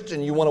you're a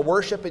Christian, you want to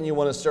worship and you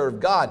want to serve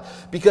God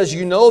because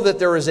you know that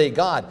there is a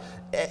God.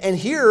 And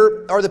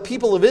here are the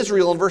people of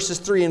Israel in verses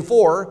 3 and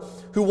 4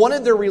 who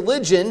wanted their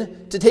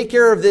religion to take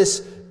care of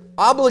this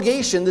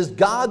obligation, this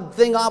God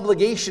thing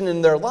obligation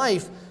in their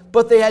life,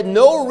 but they had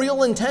no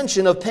real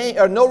intention of paying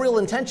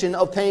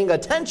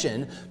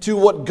attention to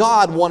what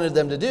God wanted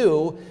them to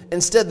do.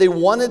 Instead, they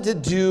wanted to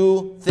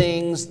do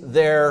things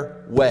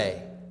their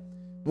way.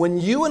 When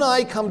you and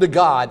I come to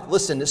God,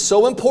 listen, it's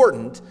so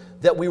important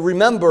that we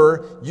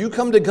remember you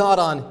come to God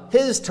on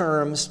His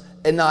terms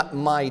and not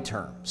my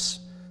terms.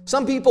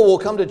 Some people will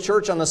come to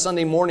church on a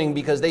Sunday morning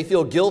because they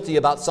feel guilty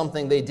about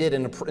something they did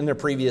in their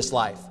previous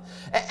life.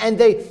 And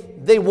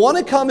they want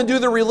to come and do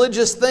the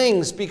religious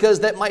things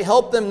because that might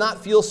help them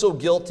not feel so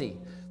guilty.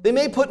 They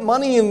may put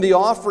money in the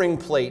offering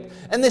plate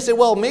and they say,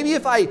 well, maybe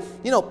if I,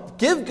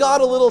 give God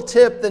a little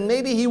tip, then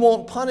maybe He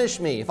won't punish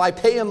me. If I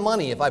pay Him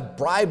money, if I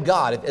bribe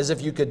God, as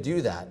if you could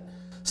do that.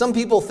 Some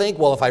people think,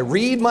 well, if I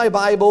read my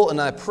Bible and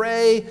I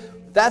pray,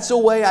 that's a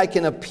way I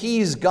can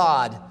appease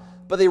God.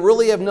 But they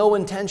really have no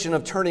intention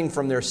of turning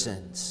from their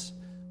sins.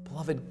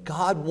 Beloved,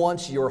 God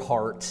wants your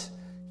heart.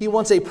 He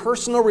wants a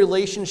personal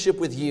relationship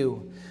with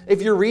you.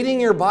 If you're reading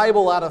your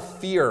Bible out of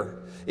fear,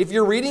 if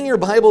you're reading your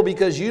Bible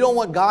because you don't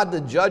want God to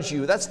judge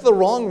you, that's the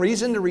wrong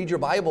reason to read your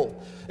Bible.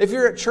 If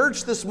you're at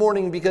church this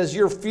morning because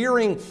you're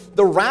fearing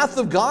the wrath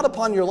of God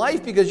upon your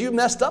life because you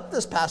messed up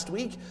this past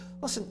week,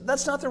 listen,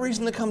 that's not the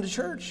reason to come to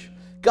church.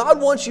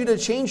 God wants you to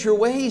change your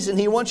ways and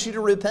He wants you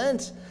to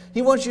repent.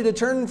 He wants you to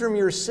turn from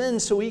your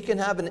sins so He can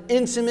have an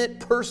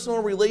intimate,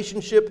 personal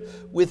relationship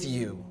with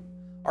you.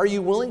 Are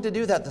you willing to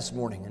do that this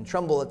morning and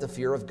tremble at the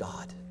fear of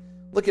God?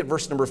 Look at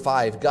verse number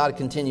 5. God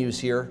continues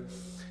here.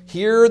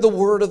 Hear the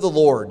word of the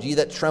Lord, ye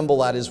that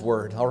tremble at His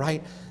word. All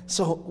right?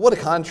 So what a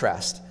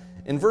contrast.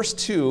 In verse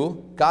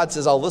 2, God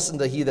says, I'll listen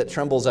to he that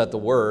trembles at the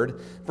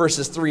word.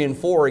 Verses 3 and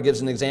 4, it gives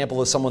an example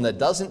of someone that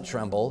doesn't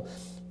tremble.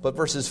 But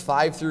verses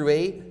 5 through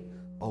 8,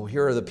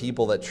 here are the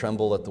people that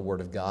tremble at the word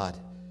of God.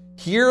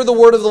 Hear the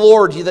word of the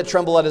Lord, ye that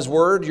tremble at His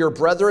word, your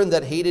brethren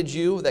that hated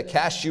you, that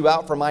cast you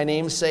out for my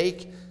name's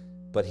sake.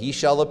 But He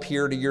shall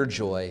appear to your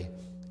joy,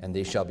 and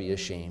they shall be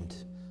ashamed.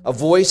 A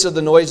voice of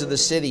the noise of the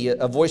city,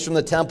 a voice from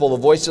the temple, a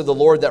voice of the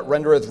Lord that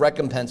rendereth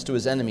recompense to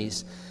His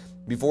enemies.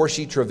 Before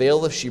she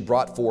travaileth, she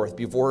brought forth.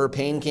 Before her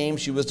pain came,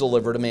 she was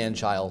delivered a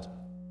man-child.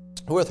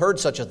 Who hath heard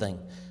such a thing?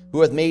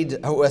 who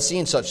hath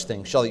seen such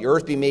things? Shall the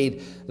earth be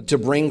made to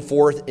bring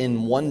forth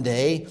in one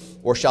day,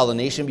 or shall the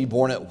nation be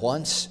born at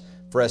once?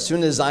 For as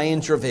soon as Zion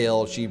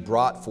travailed, she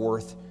brought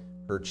forth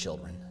her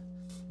children.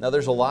 Now,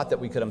 there's a lot that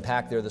we could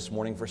unpack there this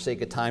morning. For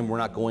sake of time, we're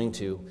not going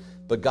to.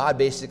 But God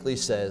basically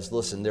says,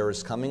 listen, there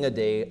is coming a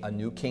day, a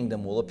new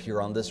kingdom will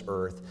appear on this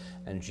earth,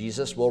 and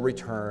Jesus will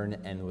return,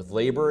 and with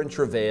labor and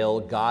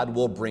travail, God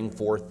will bring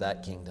forth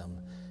that kingdom.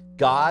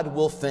 God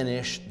will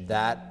finish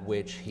that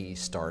which he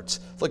starts.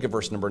 Look at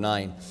verse number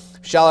 9.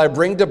 Shall I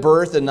bring to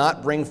birth and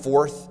not bring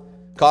forth?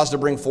 Cause to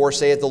bring forth,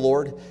 saith the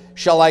Lord.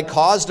 Shall I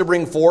cause to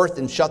bring forth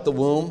and shut the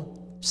womb,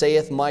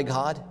 saith my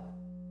God?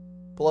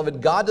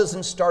 Beloved, God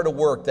doesn't start a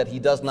work that he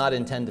does not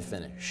intend to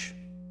finish.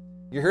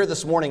 You're here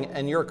this morning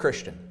and you're a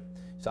Christian.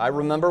 So I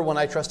remember when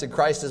I trusted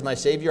Christ as my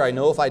Savior. I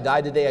know if I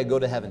die today, I go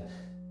to heaven.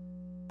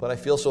 But I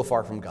feel so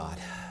far from God.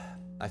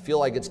 I feel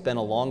like it's been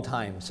a long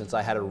time since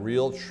I had a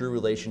real, true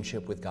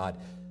relationship with God.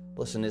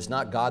 Listen, it's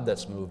not God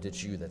that's moved,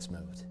 it's you that's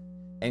moved.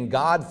 And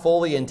God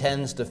fully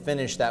intends to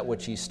finish that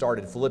which he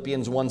started.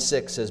 Philippians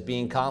 1:6 says,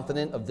 being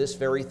confident of this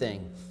very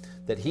thing,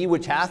 that he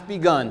which hath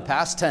begun,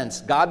 past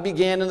tense, God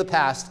began in the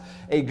past,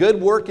 a good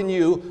work in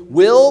you,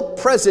 will,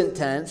 present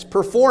tense,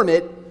 perform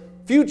it,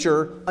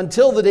 future,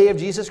 until the day of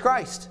Jesus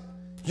Christ.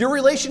 Your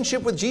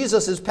relationship with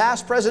Jesus is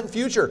past, present,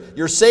 future.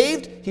 You're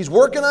saved, he's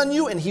working on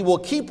you, and he will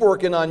keep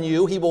working on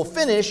you. He will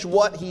finish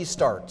what he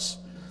starts.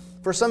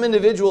 For some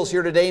individuals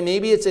here today,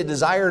 maybe it's a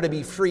desire to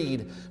be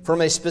freed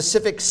from a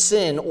specific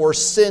sin or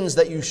sins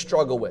that you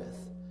struggle with.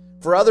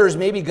 For others,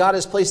 maybe God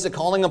has placed a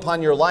calling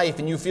upon your life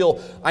and you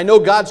feel, I know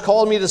God's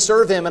called me to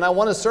serve him and I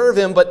want to serve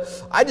him,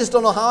 but I just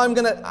don't know how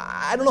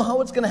I don't know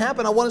how it's going to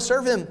happen. I want to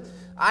serve him.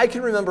 I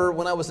can remember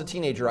when I was a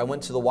teenager, I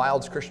went to the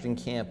Wilds Christian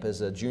Camp as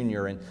a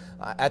junior, and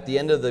at the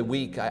end of the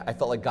week, I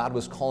felt like God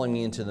was calling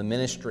me into the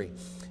ministry.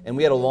 And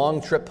we had a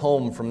long trip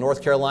home from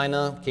North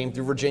Carolina, came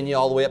through Virginia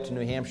all the way up to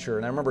New Hampshire.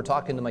 And I remember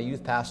talking to my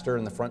youth pastor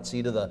in the front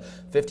seat of the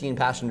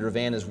 15-passenger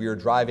van as we were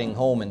driving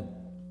home, and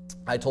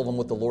I told him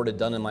what the Lord had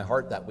done in my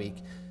heart that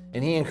week.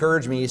 And he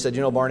encouraged me. He said,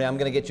 you know, Barney, I'm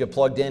going to get you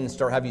plugged in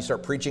and have you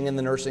start preaching in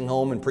the nursing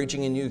home and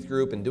preaching in youth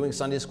group and doing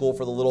Sunday school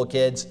for the little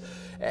kids.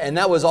 And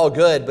that was all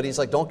good, but he's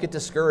like, don't get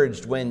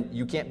discouraged when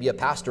you can't be a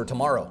pastor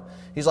tomorrow.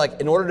 He's like,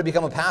 in order to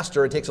become a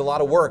pastor, it takes a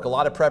lot of work, a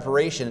lot of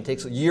preparation. It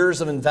takes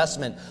years of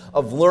investment,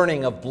 of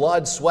learning, of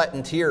blood, sweat,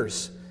 and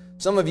tears.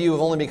 Some of you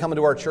have only been coming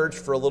to our church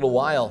for a little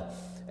while,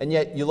 and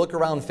yet you look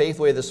around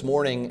Faithway this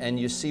morning and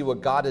you see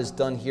what God has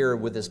done here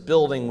with this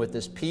building, with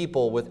this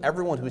people, with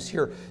everyone who's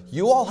here.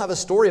 You all have a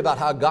story about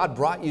how God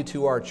brought you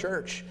to our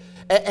church.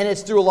 And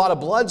it's through a lot of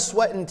blood,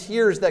 sweat, and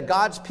tears that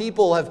God's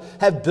people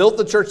have built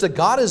the church, that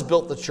God has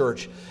built the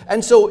church.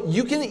 And so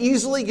you can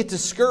easily get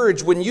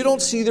discouraged when you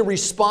don't see the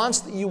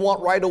response that you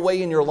want right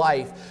away in your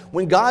life.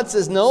 When God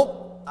says,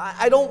 no,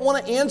 I don't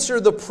want to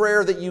answer the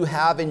prayer that you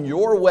have in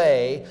your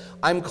way.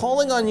 I'm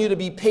calling on you to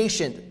be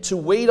patient, to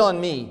wait on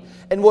me.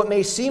 And what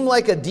may seem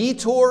like a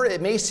detour,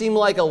 it may seem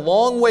like a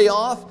long way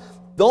off,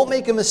 don't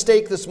make a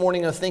mistake this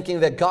morning of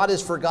thinking that God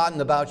has forgotten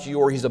about you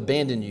or he's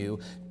abandoned you.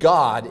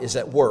 God is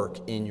at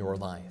work in your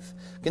life.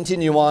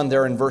 Continue on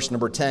there in verse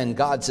number 10.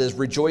 God says,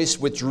 rejoice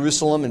with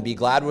Jerusalem and be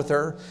glad with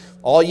her,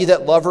 all ye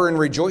that love her, and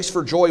rejoice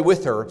for joy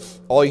with her,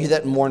 all ye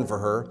that mourn for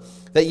her,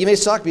 that ye may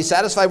suck, be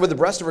satisfied with the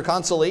breast of her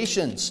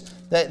consolations,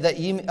 that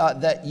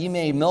ye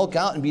may milk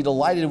out and be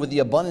delighted with the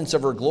abundance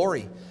of her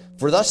glory.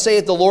 For thus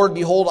saith the Lord,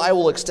 behold, I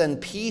will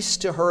extend peace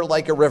to her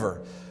like a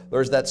river.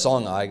 There's that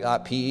song, I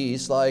got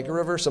peace like a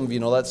river. Some of you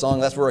know that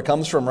song. That's where it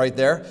comes from right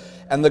there.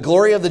 And the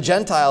glory of the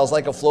Gentiles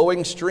like a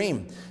flowing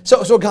stream.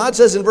 So God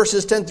says in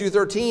verses 10 through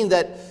 13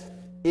 that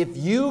if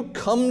you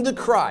come to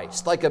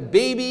Christ like a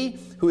baby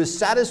who is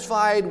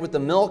satisfied with the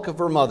milk of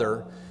her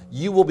mother,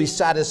 you will be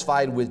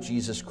satisfied with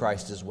Jesus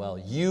Christ as well.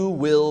 You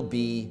will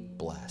be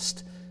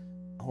blessed.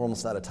 We're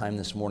almost out of time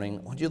this morning.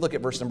 Would you look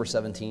at verse number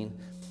 17?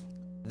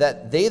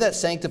 That they that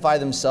sanctify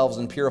themselves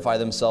and purify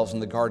themselves in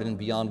the garden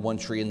beyond one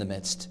tree in the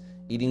midst,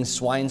 eating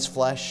swine's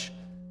flesh.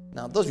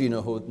 Now, those of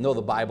you who know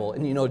the Bible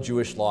and you know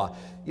Jewish law,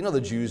 you know the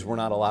Jews were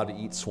not allowed to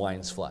eat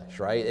swine's flesh,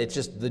 right? It's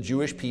just the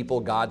Jewish people,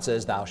 God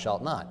says, thou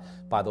shalt not.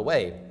 By the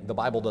way, the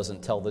Bible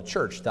doesn't tell the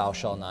church, thou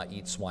shalt not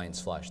eat swine's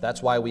flesh.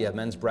 That's why we have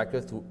men's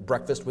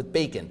breakfast with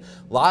bacon.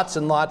 Lots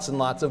and lots and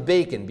lots of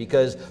bacon,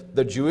 because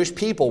the Jewish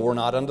people were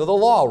not under the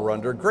law, we're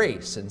under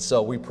grace. And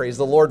so we praise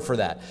the Lord for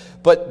that.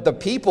 But the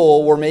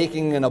people were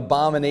making an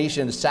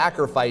abomination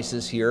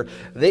sacrifices here.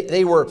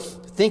 They were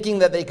thinking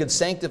that they could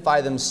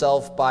sanctify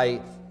themselves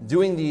by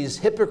doing these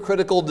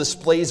hypocritical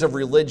displays of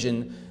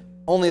religion,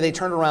 only they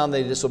turn around,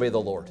 they disobey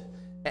the Lord.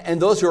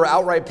 And those who are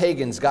outright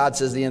pagans, God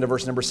says at the end of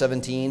verse number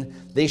 17,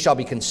 they shall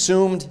be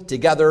consumed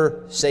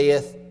together,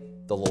 saith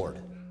the Lord.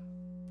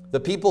 The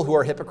people who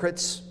are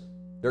hypocrites,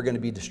 they're going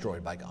to be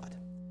destroyed by God.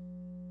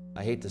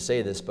 I hate to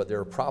say this, but there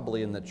are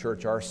probably in the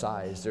church our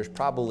size, there's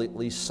probably at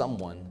least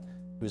someone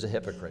who's a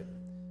hypocrite.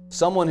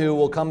 Someone who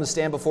will come and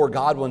stand before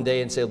God one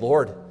day and say,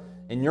 Lord,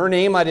 in your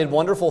name I did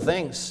wonderful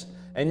things.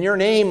 In your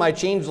name I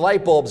changed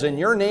light bulbs. In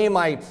your name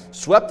I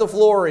swept the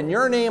floor. In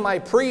your name I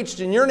preached.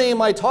 In your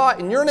name I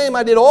taught. In your name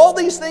I did all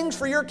these things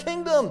for your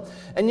kingdom.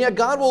 And yet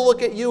God will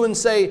look at you and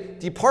say,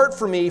 depart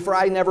from me, for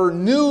I never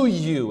knew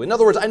you. In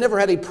other words, I never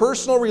had a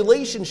personal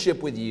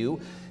relationship with you.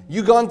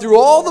 You've gone through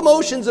all the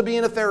motions of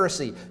being a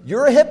Pharisee.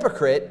 You're a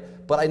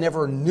hypocrite, but I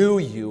never knew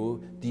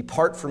you.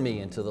 Depart from me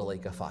into the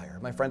lake of fire.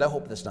 My friend, I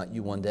hope that's not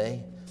you one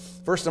day.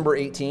 Verse number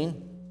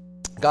 18.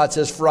 God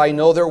says, for I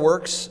know their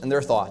works and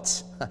their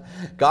thoughts.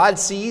 God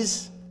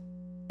sees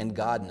and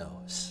God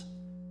knows.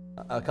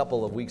 A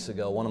couple of weeks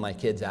ago, one of my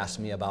kids asked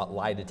me about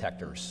lie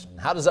detectors.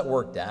 How does that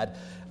work, Dad?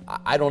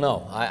 I don't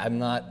know. I'm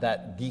not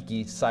that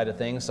geeky side of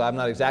things, so I'm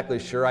not exactly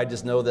sure. I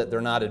just know that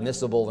they're not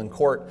admissible in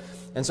court.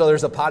 And so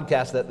there's a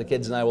podcast that the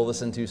kids and I will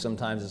listen to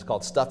sometimes. It's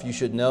called Stuff You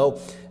Should Know,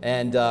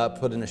 and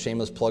put in a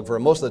shameless plug for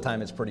it. Most of the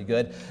time it's pretty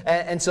good.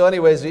 And so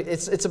anyways,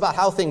 it's about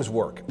how things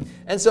work.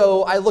 And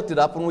so I looked it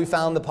up and we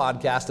found the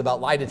podcast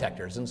about lie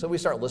detectors. And so we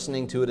start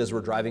listening to it as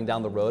we're driving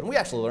down the road. And we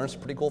actually learned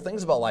some pretty cool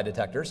things about lie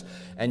detectors.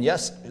 And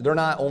yes, they're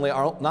not only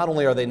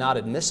are they not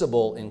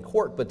admissible in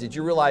court, but did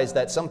you realize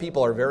that some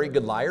people are very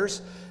good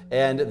liars?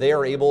 And they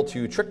are able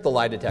to trick the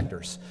lie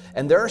detectors.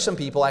 And there are some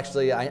people,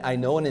 actually, I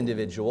know an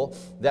individual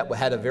that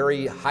had a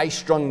very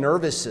high-strung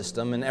nervous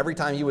system, and every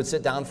time he would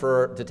sit down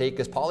to take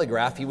his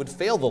polygraph, he would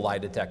fail the lie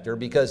detector,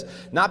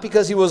 not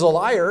because he was a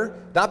liar,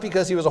 not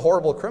because he was a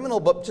horrible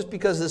criminal, but just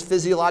because his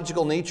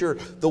physiological nature,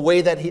 the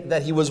way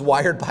that he was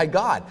wired by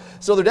God.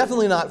 So they're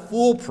definitely not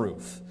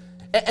foolproof.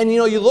 And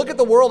you look at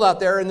the world out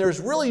there, and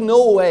there's really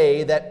no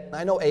way that,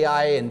 I know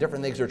AI and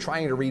different things are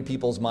trying to read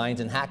people's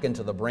minds and hack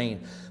into the brain,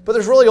 but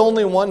there's really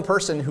only one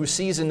person who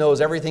sees and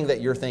knows everything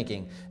that you're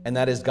thinking, and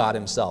that is God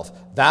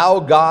himself. Thou,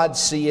 God,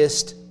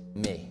 seest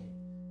me.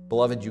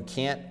 Beloved, you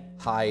can't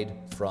hide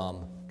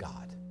from God.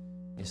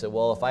 You say,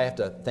 well, if I have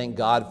to thank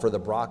God for the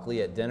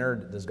broccoli at dinner,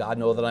 does God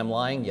know that I'm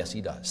lying? Yes,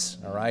 he does.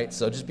 All right?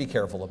 So just be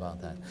careful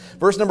about that.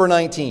 Verse number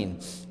 19,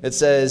 it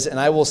says, and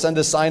I will send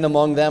a sign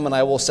among them, and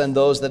I will send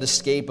those that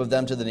escape of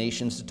them to the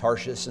nations, to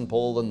Tarshish and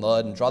Pul and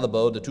Lud and draw the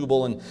bow, to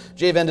Tubal and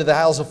Javan, to the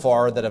isles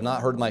afar, that have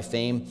not heard my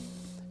fame.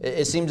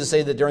 It seems to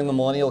say that during the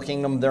millennial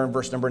kingdom, there in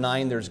verse number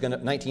 19, there's going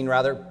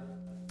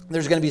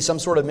to be some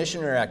sort of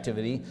missionary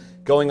activity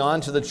going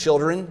on to the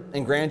children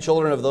and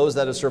grandchildren of those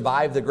that have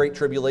survived the great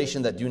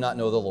tribulation that do not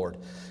know the Lord.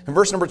 In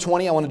verse number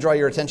 20, I want to draw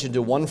your attention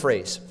to one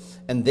phrase.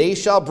 And they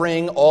shall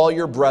bring all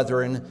your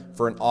brethren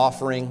for an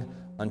offering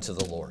unto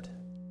the Lord.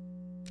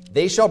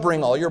 They shall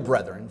bring all your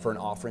brethren for an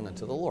offering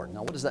unto the Lord.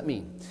 Now, what does that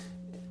mean?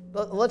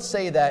 Let's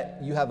say that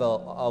you have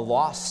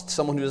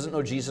someone who doesn't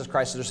know Jesus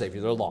Christ as their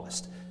Savior. They're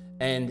lost.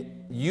 And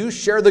you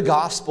share the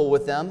gospel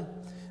with them.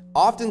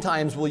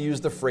 Oftentimes, we'll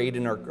use the phrase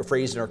in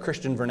our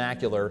Christian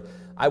vernacular,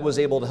 I was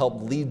able to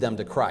help lead them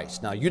to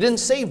Christ. Now, you didn't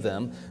save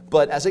them,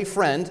 but as a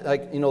friend,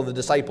 like, the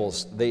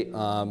disciples,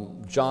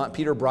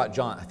 Peter brought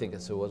John, I think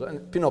it's who it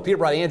was. Peter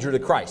brought Andrew to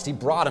Christ. He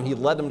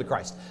led them to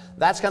Christ.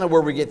 That's kind of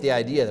where we get the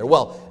idea there.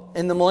 Well,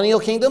 in the millennial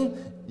kingdom,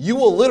 you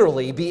will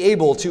literally be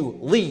able to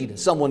lead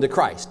someone to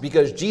Christ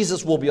because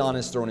Jesus will be on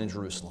his throne in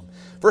Jerusalem.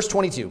 Verse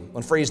 22,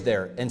 one phrase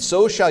there, and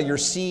so shall your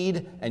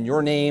seed and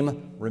your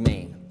name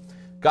remain.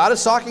 God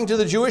is talking to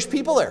the Jewish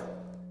people there.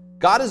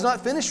 God is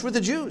not finished with the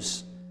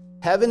Jews.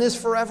 Heaven is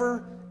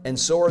forever, and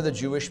so are the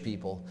Jewish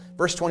people.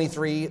 Verse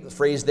 23, the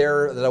phrase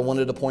there that I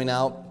wanted to point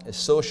out is,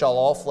 so shall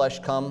all flesh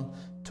come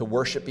to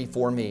worship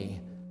before me,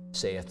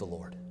 saith the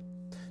Lord.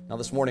 Now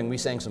this morning we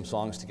sang some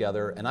songs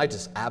together, and I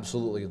just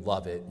absolutely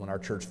love it when our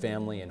church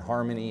family in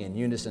harmony and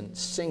unison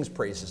sings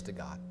praises to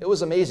God. It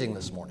was amazing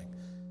this morning.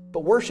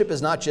 But worship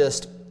is not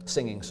just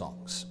singing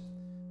songs.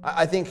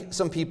 I think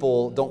some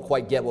people don't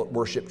quite get what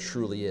worship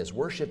truly is.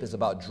 Worship is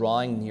about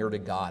drawing near to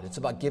God. It's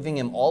about giving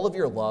him all of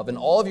your love and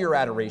all of your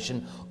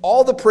adoration,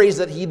 all the praise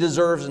that he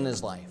deserves in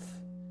his life.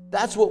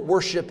 That's what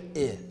worship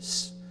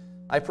is.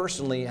 I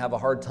personally have a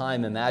hard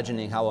time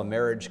imagining how a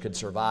marriage could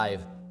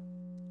survive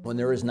when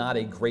there is not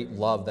a great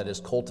love that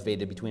is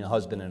cultivated between a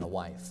husband and a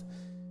wife.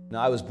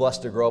 Now, I was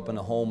blessed to grow up in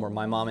a home where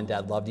my mom and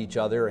dad loved each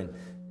other, and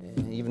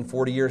even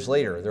 40 years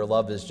later, their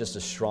love is just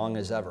as strong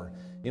as ever.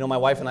 My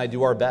wife and I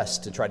do our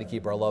best to try to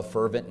keep our love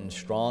fervent and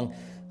strong.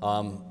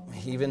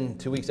 Even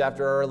 2 weeks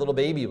after our little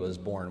baby was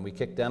born, we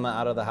kicked Emma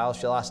out of the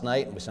house last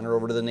night, and we sent her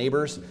over to the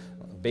neighbors.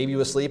 Baby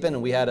was sleeping,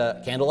 and we had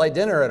a candlelight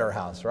dinner at our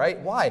house, right?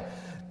 Why?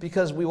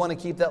 Because we want to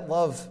keep that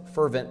love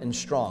fervent and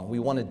strong. We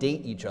want to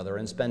date each other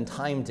and spend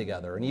time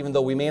together. And even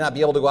though we may not be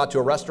able to go out to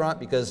a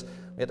restaurant because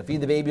we have to feed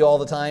the baby all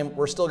the time,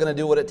 we're still going to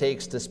do what it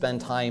takes to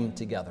spend time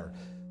together.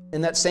 In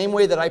that same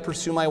way that I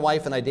pursue my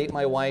wife and I date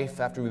my wife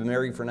after we've been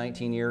married for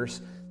 19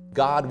 years,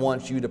 God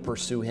wants you to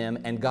pursue him,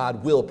 and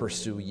God will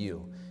pursue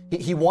you.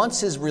 He wants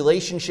his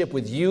relationship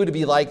with you to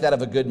be like that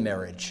of a good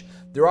marriage.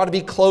 There ought to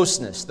be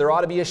closeness. There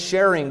ought to be a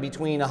sharing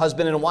between a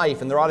husband and a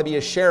wife, and there ought to be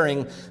a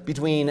sharing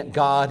between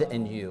God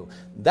and you.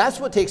 That's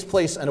what takes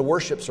place in a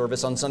worship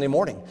service on Sunday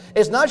morning.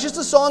 It's not just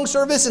a song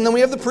service, and then we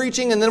have the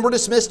preaching, and then we're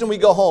dismissed and we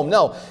go home.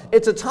 No,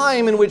 it's a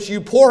time in which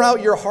you pour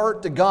out your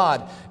heart to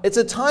God. It's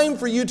a time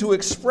for you to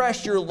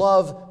express your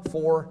love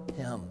for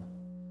him.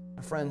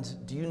 Friend,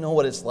 do you know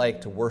what it's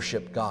like to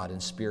worship God in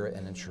spirit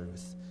and in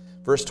truth?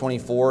 Verse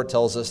 24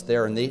 tells us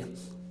there,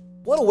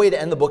 what a way to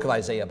end the book of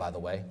Isaiah, by the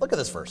way. Look at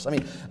this verse. I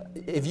mean,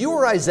 if you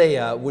were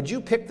Isaiah, would you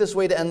pick this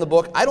way to end the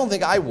book? I don't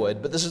think I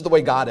would, but this is the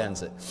way God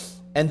ends it.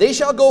 And they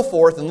shall go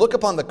forth and look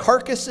upon the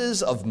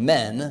carcasses of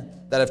men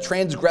that have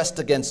transgressed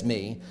against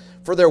me,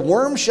 for their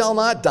worm shall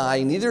not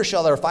die, neither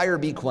shall their fire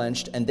be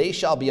quenched, and they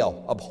shall be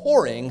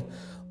abhorring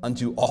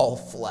unto all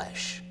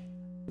flesh.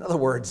 In other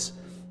words,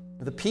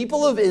 the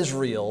people of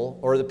Israel,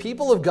 or the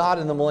people of God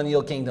in the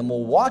millennial kingdom,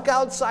 will walk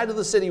outside of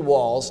the city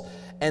walls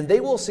and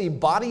they will see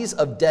bodies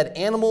of dead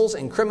animals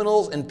and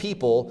criminals and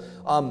people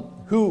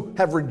who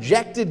have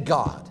rejected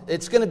God.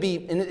 It's going to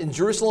be, in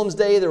Jerusalem's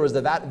day, there was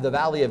the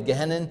valley of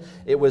Gehenna.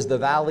 It was the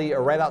valley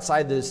right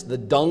outside the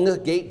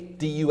Dung gate,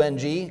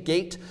 D-U-N-G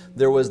gate.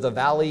 There was the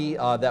valley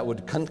that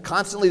would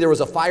constantly, there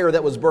was a fire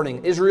that was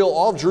burning. Israel,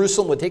 all of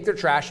Jerusalem would take their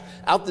trash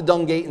out the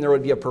Dung gate, and there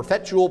would be a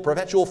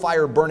perpetual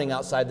fire burning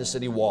outside the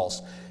city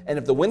walls. And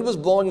if the wind was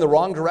blowing the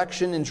wrong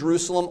direction in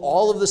Jerusalem,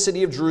 all of the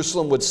city of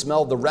Jerusalem would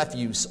smell the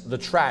refuse, the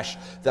trash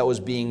that was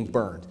being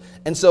burned.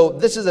 And so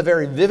this is a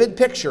very vivid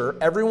picture.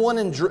 Everyone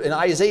in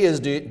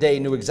Isaiah's day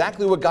knew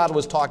exactly what God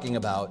was talking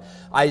about.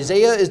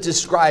 Isaiah is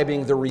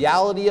describing the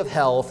reality of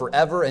hell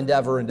forever and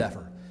ever and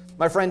ever.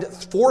 My friend,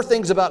 4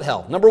 things about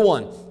hell. Number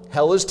 1,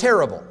 hell is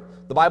terrible.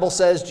 The Bible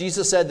says,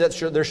 Jesus said that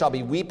there shall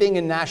be weeping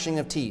and gnashing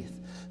of teeth.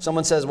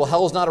 Someone says, well,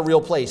 hell is not a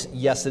real place.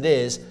 Yes, it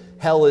is.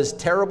 Hell is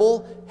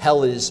terrible.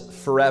 Hell is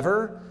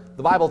forever.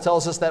 The Bible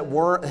tells us that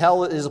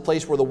hell is a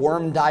place where the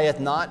worm dieth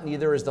not,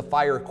 neither is the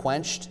fire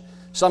quenched.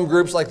 Some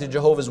groups, like the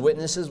Jehovah's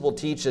Witnesses, will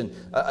teach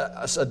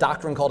a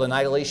doctrine called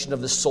annihilation of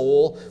the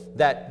soul,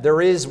 that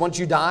there is, once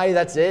you die,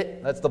 that's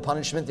it. That's the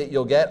punishment that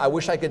you'll get. I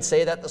wish I could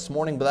say that this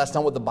morning, but that's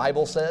not what the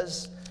Bible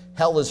says.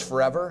 Hell is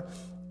forever,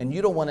 and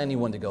you don't want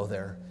anyone to go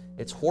there.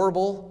 It's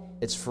horrible.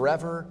 It's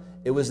forever.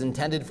 It was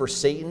intended for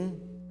Satan.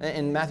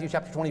 In Matthew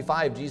chapter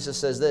 25, Jesus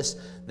says this,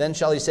 then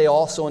shall he say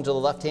also unto the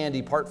left hand,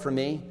 depart from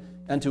me,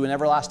 unto an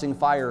everlasting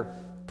fire,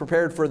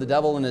 prepared for the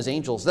devil and his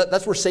angels.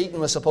 That's where Satan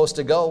was supposed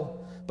to go.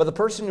 But the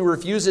person who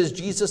refuses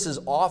Jesus'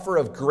 offer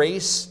of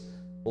grace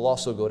will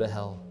also go to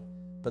hell.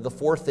 But the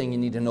 4th thing you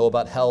need to know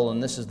about hell,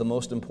 and this is the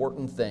most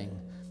important thing,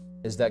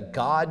 is that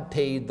God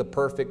paid the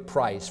perfect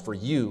price for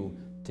you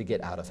to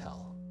get out of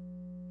hell.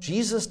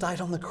 Jesus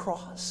died on the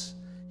cross.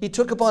 He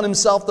took upon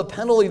himself the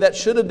penalty that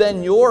should have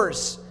been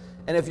yours.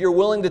 And if you're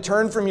willing to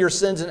turn from your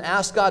sins and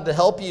ask God to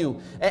help you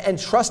and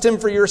trust him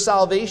for your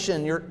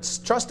salvation,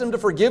 trust him to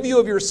forgive you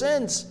of your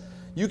sins,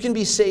 you can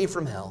be saved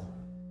from hell.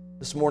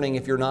 This morning,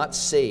 if you're not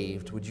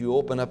saved, would you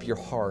open up your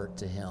heart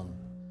to him?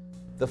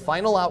 The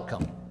final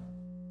outcome,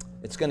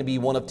 it's going to be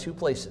one of 2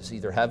 places,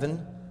 either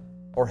heaven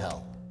or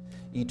hell.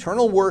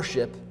 Eternal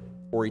worship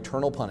or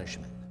eternal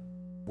punishment.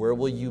 Where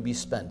will you be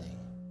spending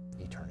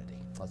eternity?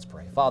 Let's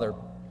pray. Father,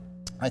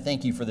 I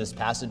thank you for this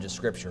passage of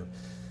Scripture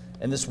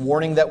and this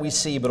warning that we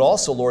see, but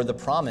also, Lord, the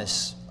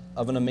promise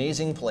of an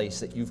amazing place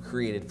that you've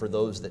created for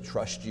those that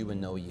trust you and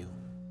know you.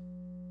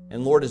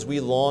 And Lord, as we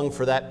long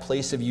for that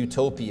place of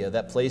utopia,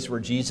 that place where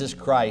Jesus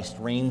Christ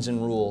reigns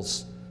and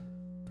rules,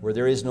 where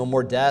there is no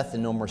more death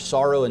and no more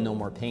sorrow and no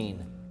more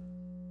pain,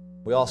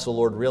 we also,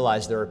 Lord,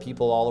 realize there are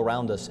people all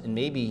around us, and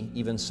maybe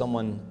even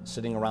someone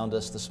sitting around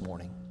us this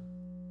morning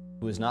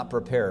who is not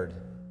prepared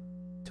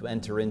to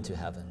enter into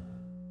heaven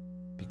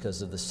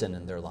because of the sin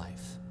in their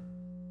life.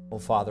 Oh,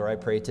 Father, I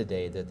pray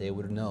today that they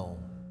would know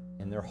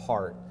in their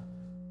heart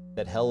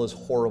that hell is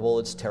horrible,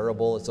 it's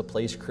terrible, it's a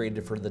place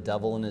created for the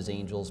devil and his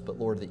angels, but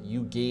Lord, that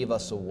you gave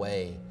us a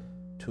way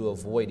to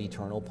avoid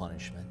eternal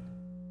punishment,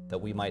 that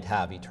we might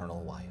have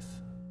eternal life.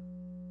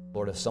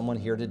 Lord, if someone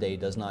here today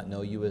does not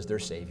know you as their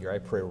Savior, I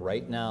pray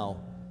right now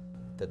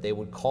that they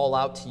would call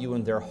out to you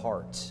in their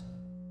heart,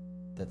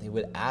 that they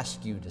would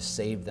ask you to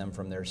save them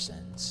from their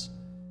sins.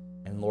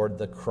 And Lord,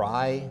 the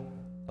cry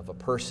of a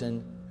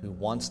person who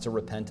wants to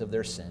repent of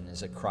their sin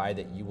is a cry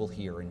that you will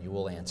hear and you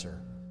will answer.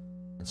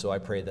 And so I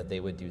pray that they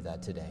would do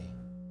that today.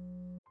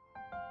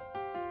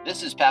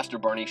 This is Pastor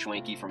Barney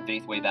Schwenke from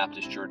Faithway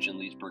Baptist Church in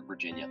Leesburg,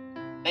 Virginia.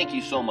 Thank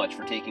you so much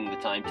for taking the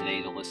time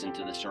today to listen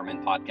to the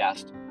sermon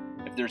podcast.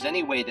 If there's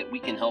any way that we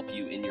can help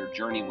you in your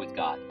journey with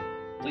God,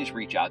 please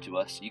reach out to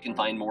us. You can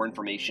find more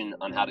information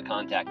on how to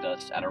contact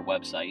us at our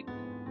website,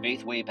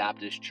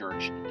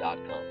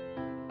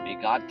 faithwaybaptistchurch.com. May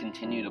God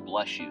continue to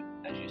bless you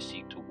as you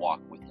seek to